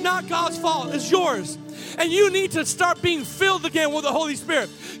God, it's not God's fault. It's yours. And you need to start being filled again with the Holy Spirit.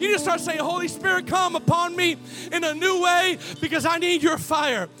 You need to start saying, Holy Spirit, come upon me in a new way because I need your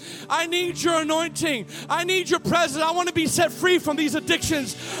fire. I need your anointing. I need your presence. I want to be set free from these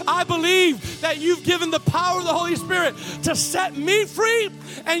addictions. I believe that you've given the power of the Holy Spirit to set me free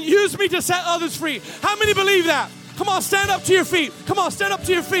and use me to set others free. How many believe that? Come on, stand up to your feet. Come on, stand up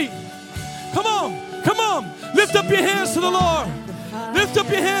to your feet. Come on, come on. Lift up your hands to the Lord. Lift up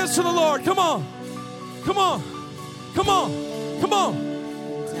your hands to the Lord. Come on. Come on. Come on. Come on.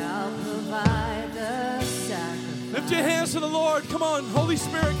 Lift your hands to the Lord. Come on. Holy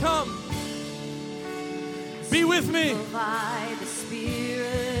Spirit, come. Be with me.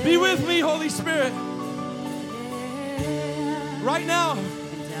 Be with me, Holy Spirit. Right now,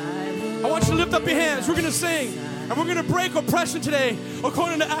 I want you to lift up your hands. We're going to sing. And we're going to break oppression today,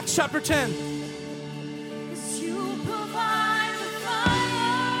 according to Acts chapter 10.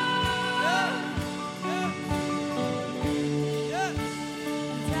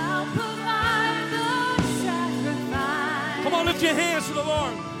 Lift your hands to the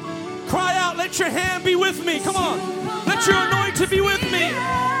Lord. Cry out, let your hand be with me. Come on. Let your anointing be with me.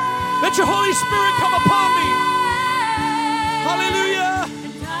 Let your Holy Spirit come upon me. Hallelujah.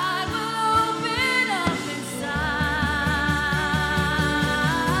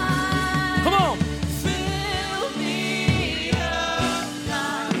 Come on. Fill me up,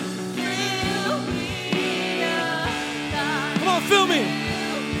 God. Fill me up, God. Come on, fill me.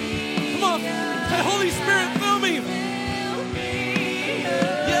 Come on. Say, Holy Spirit, fill me.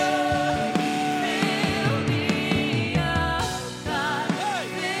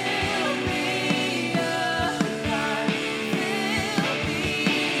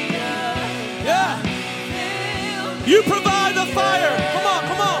 You provide the fire. Come on,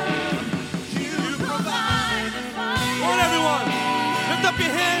 come on. You provide the fire. Come on, everyone. Lift up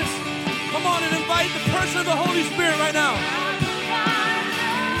your hands. Come on and invite the person of the Holy Spirit right now.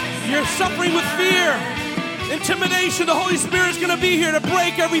 You're suffering with fear, intimidation. The Holy Spirit is going to be here to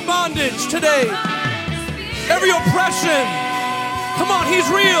break every bondage today. Every oppression. Come on, He's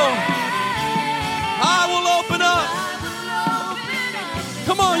real. I will open up.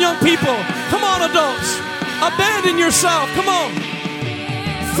 Come on, young people. Come on, adults. Abandon yourself. Come on.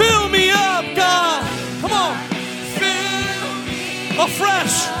 Fill me up, God. Come on. Fill me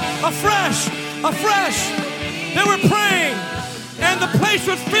afresh, afresh, afresh. They were praying, and the place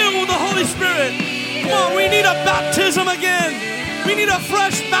was filled with the Holy Spirit. Come on, we need a baptism again. We need a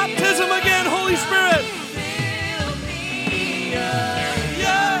fresh baptism again, Holy Spirit. Yeah.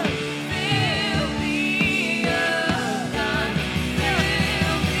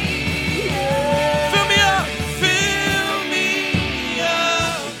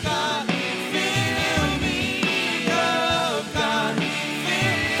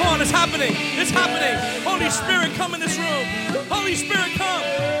 It's happening. It's happening. Holy Spirit, come in this room. Holy Spirit, come.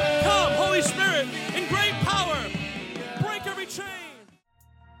 Come, Holy Spirit, in great power. Break every chain.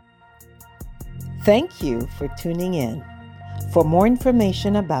 Thank you for tuning in. For more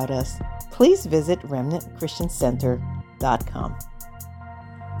information about us, please visit remnantchristiancenter.com.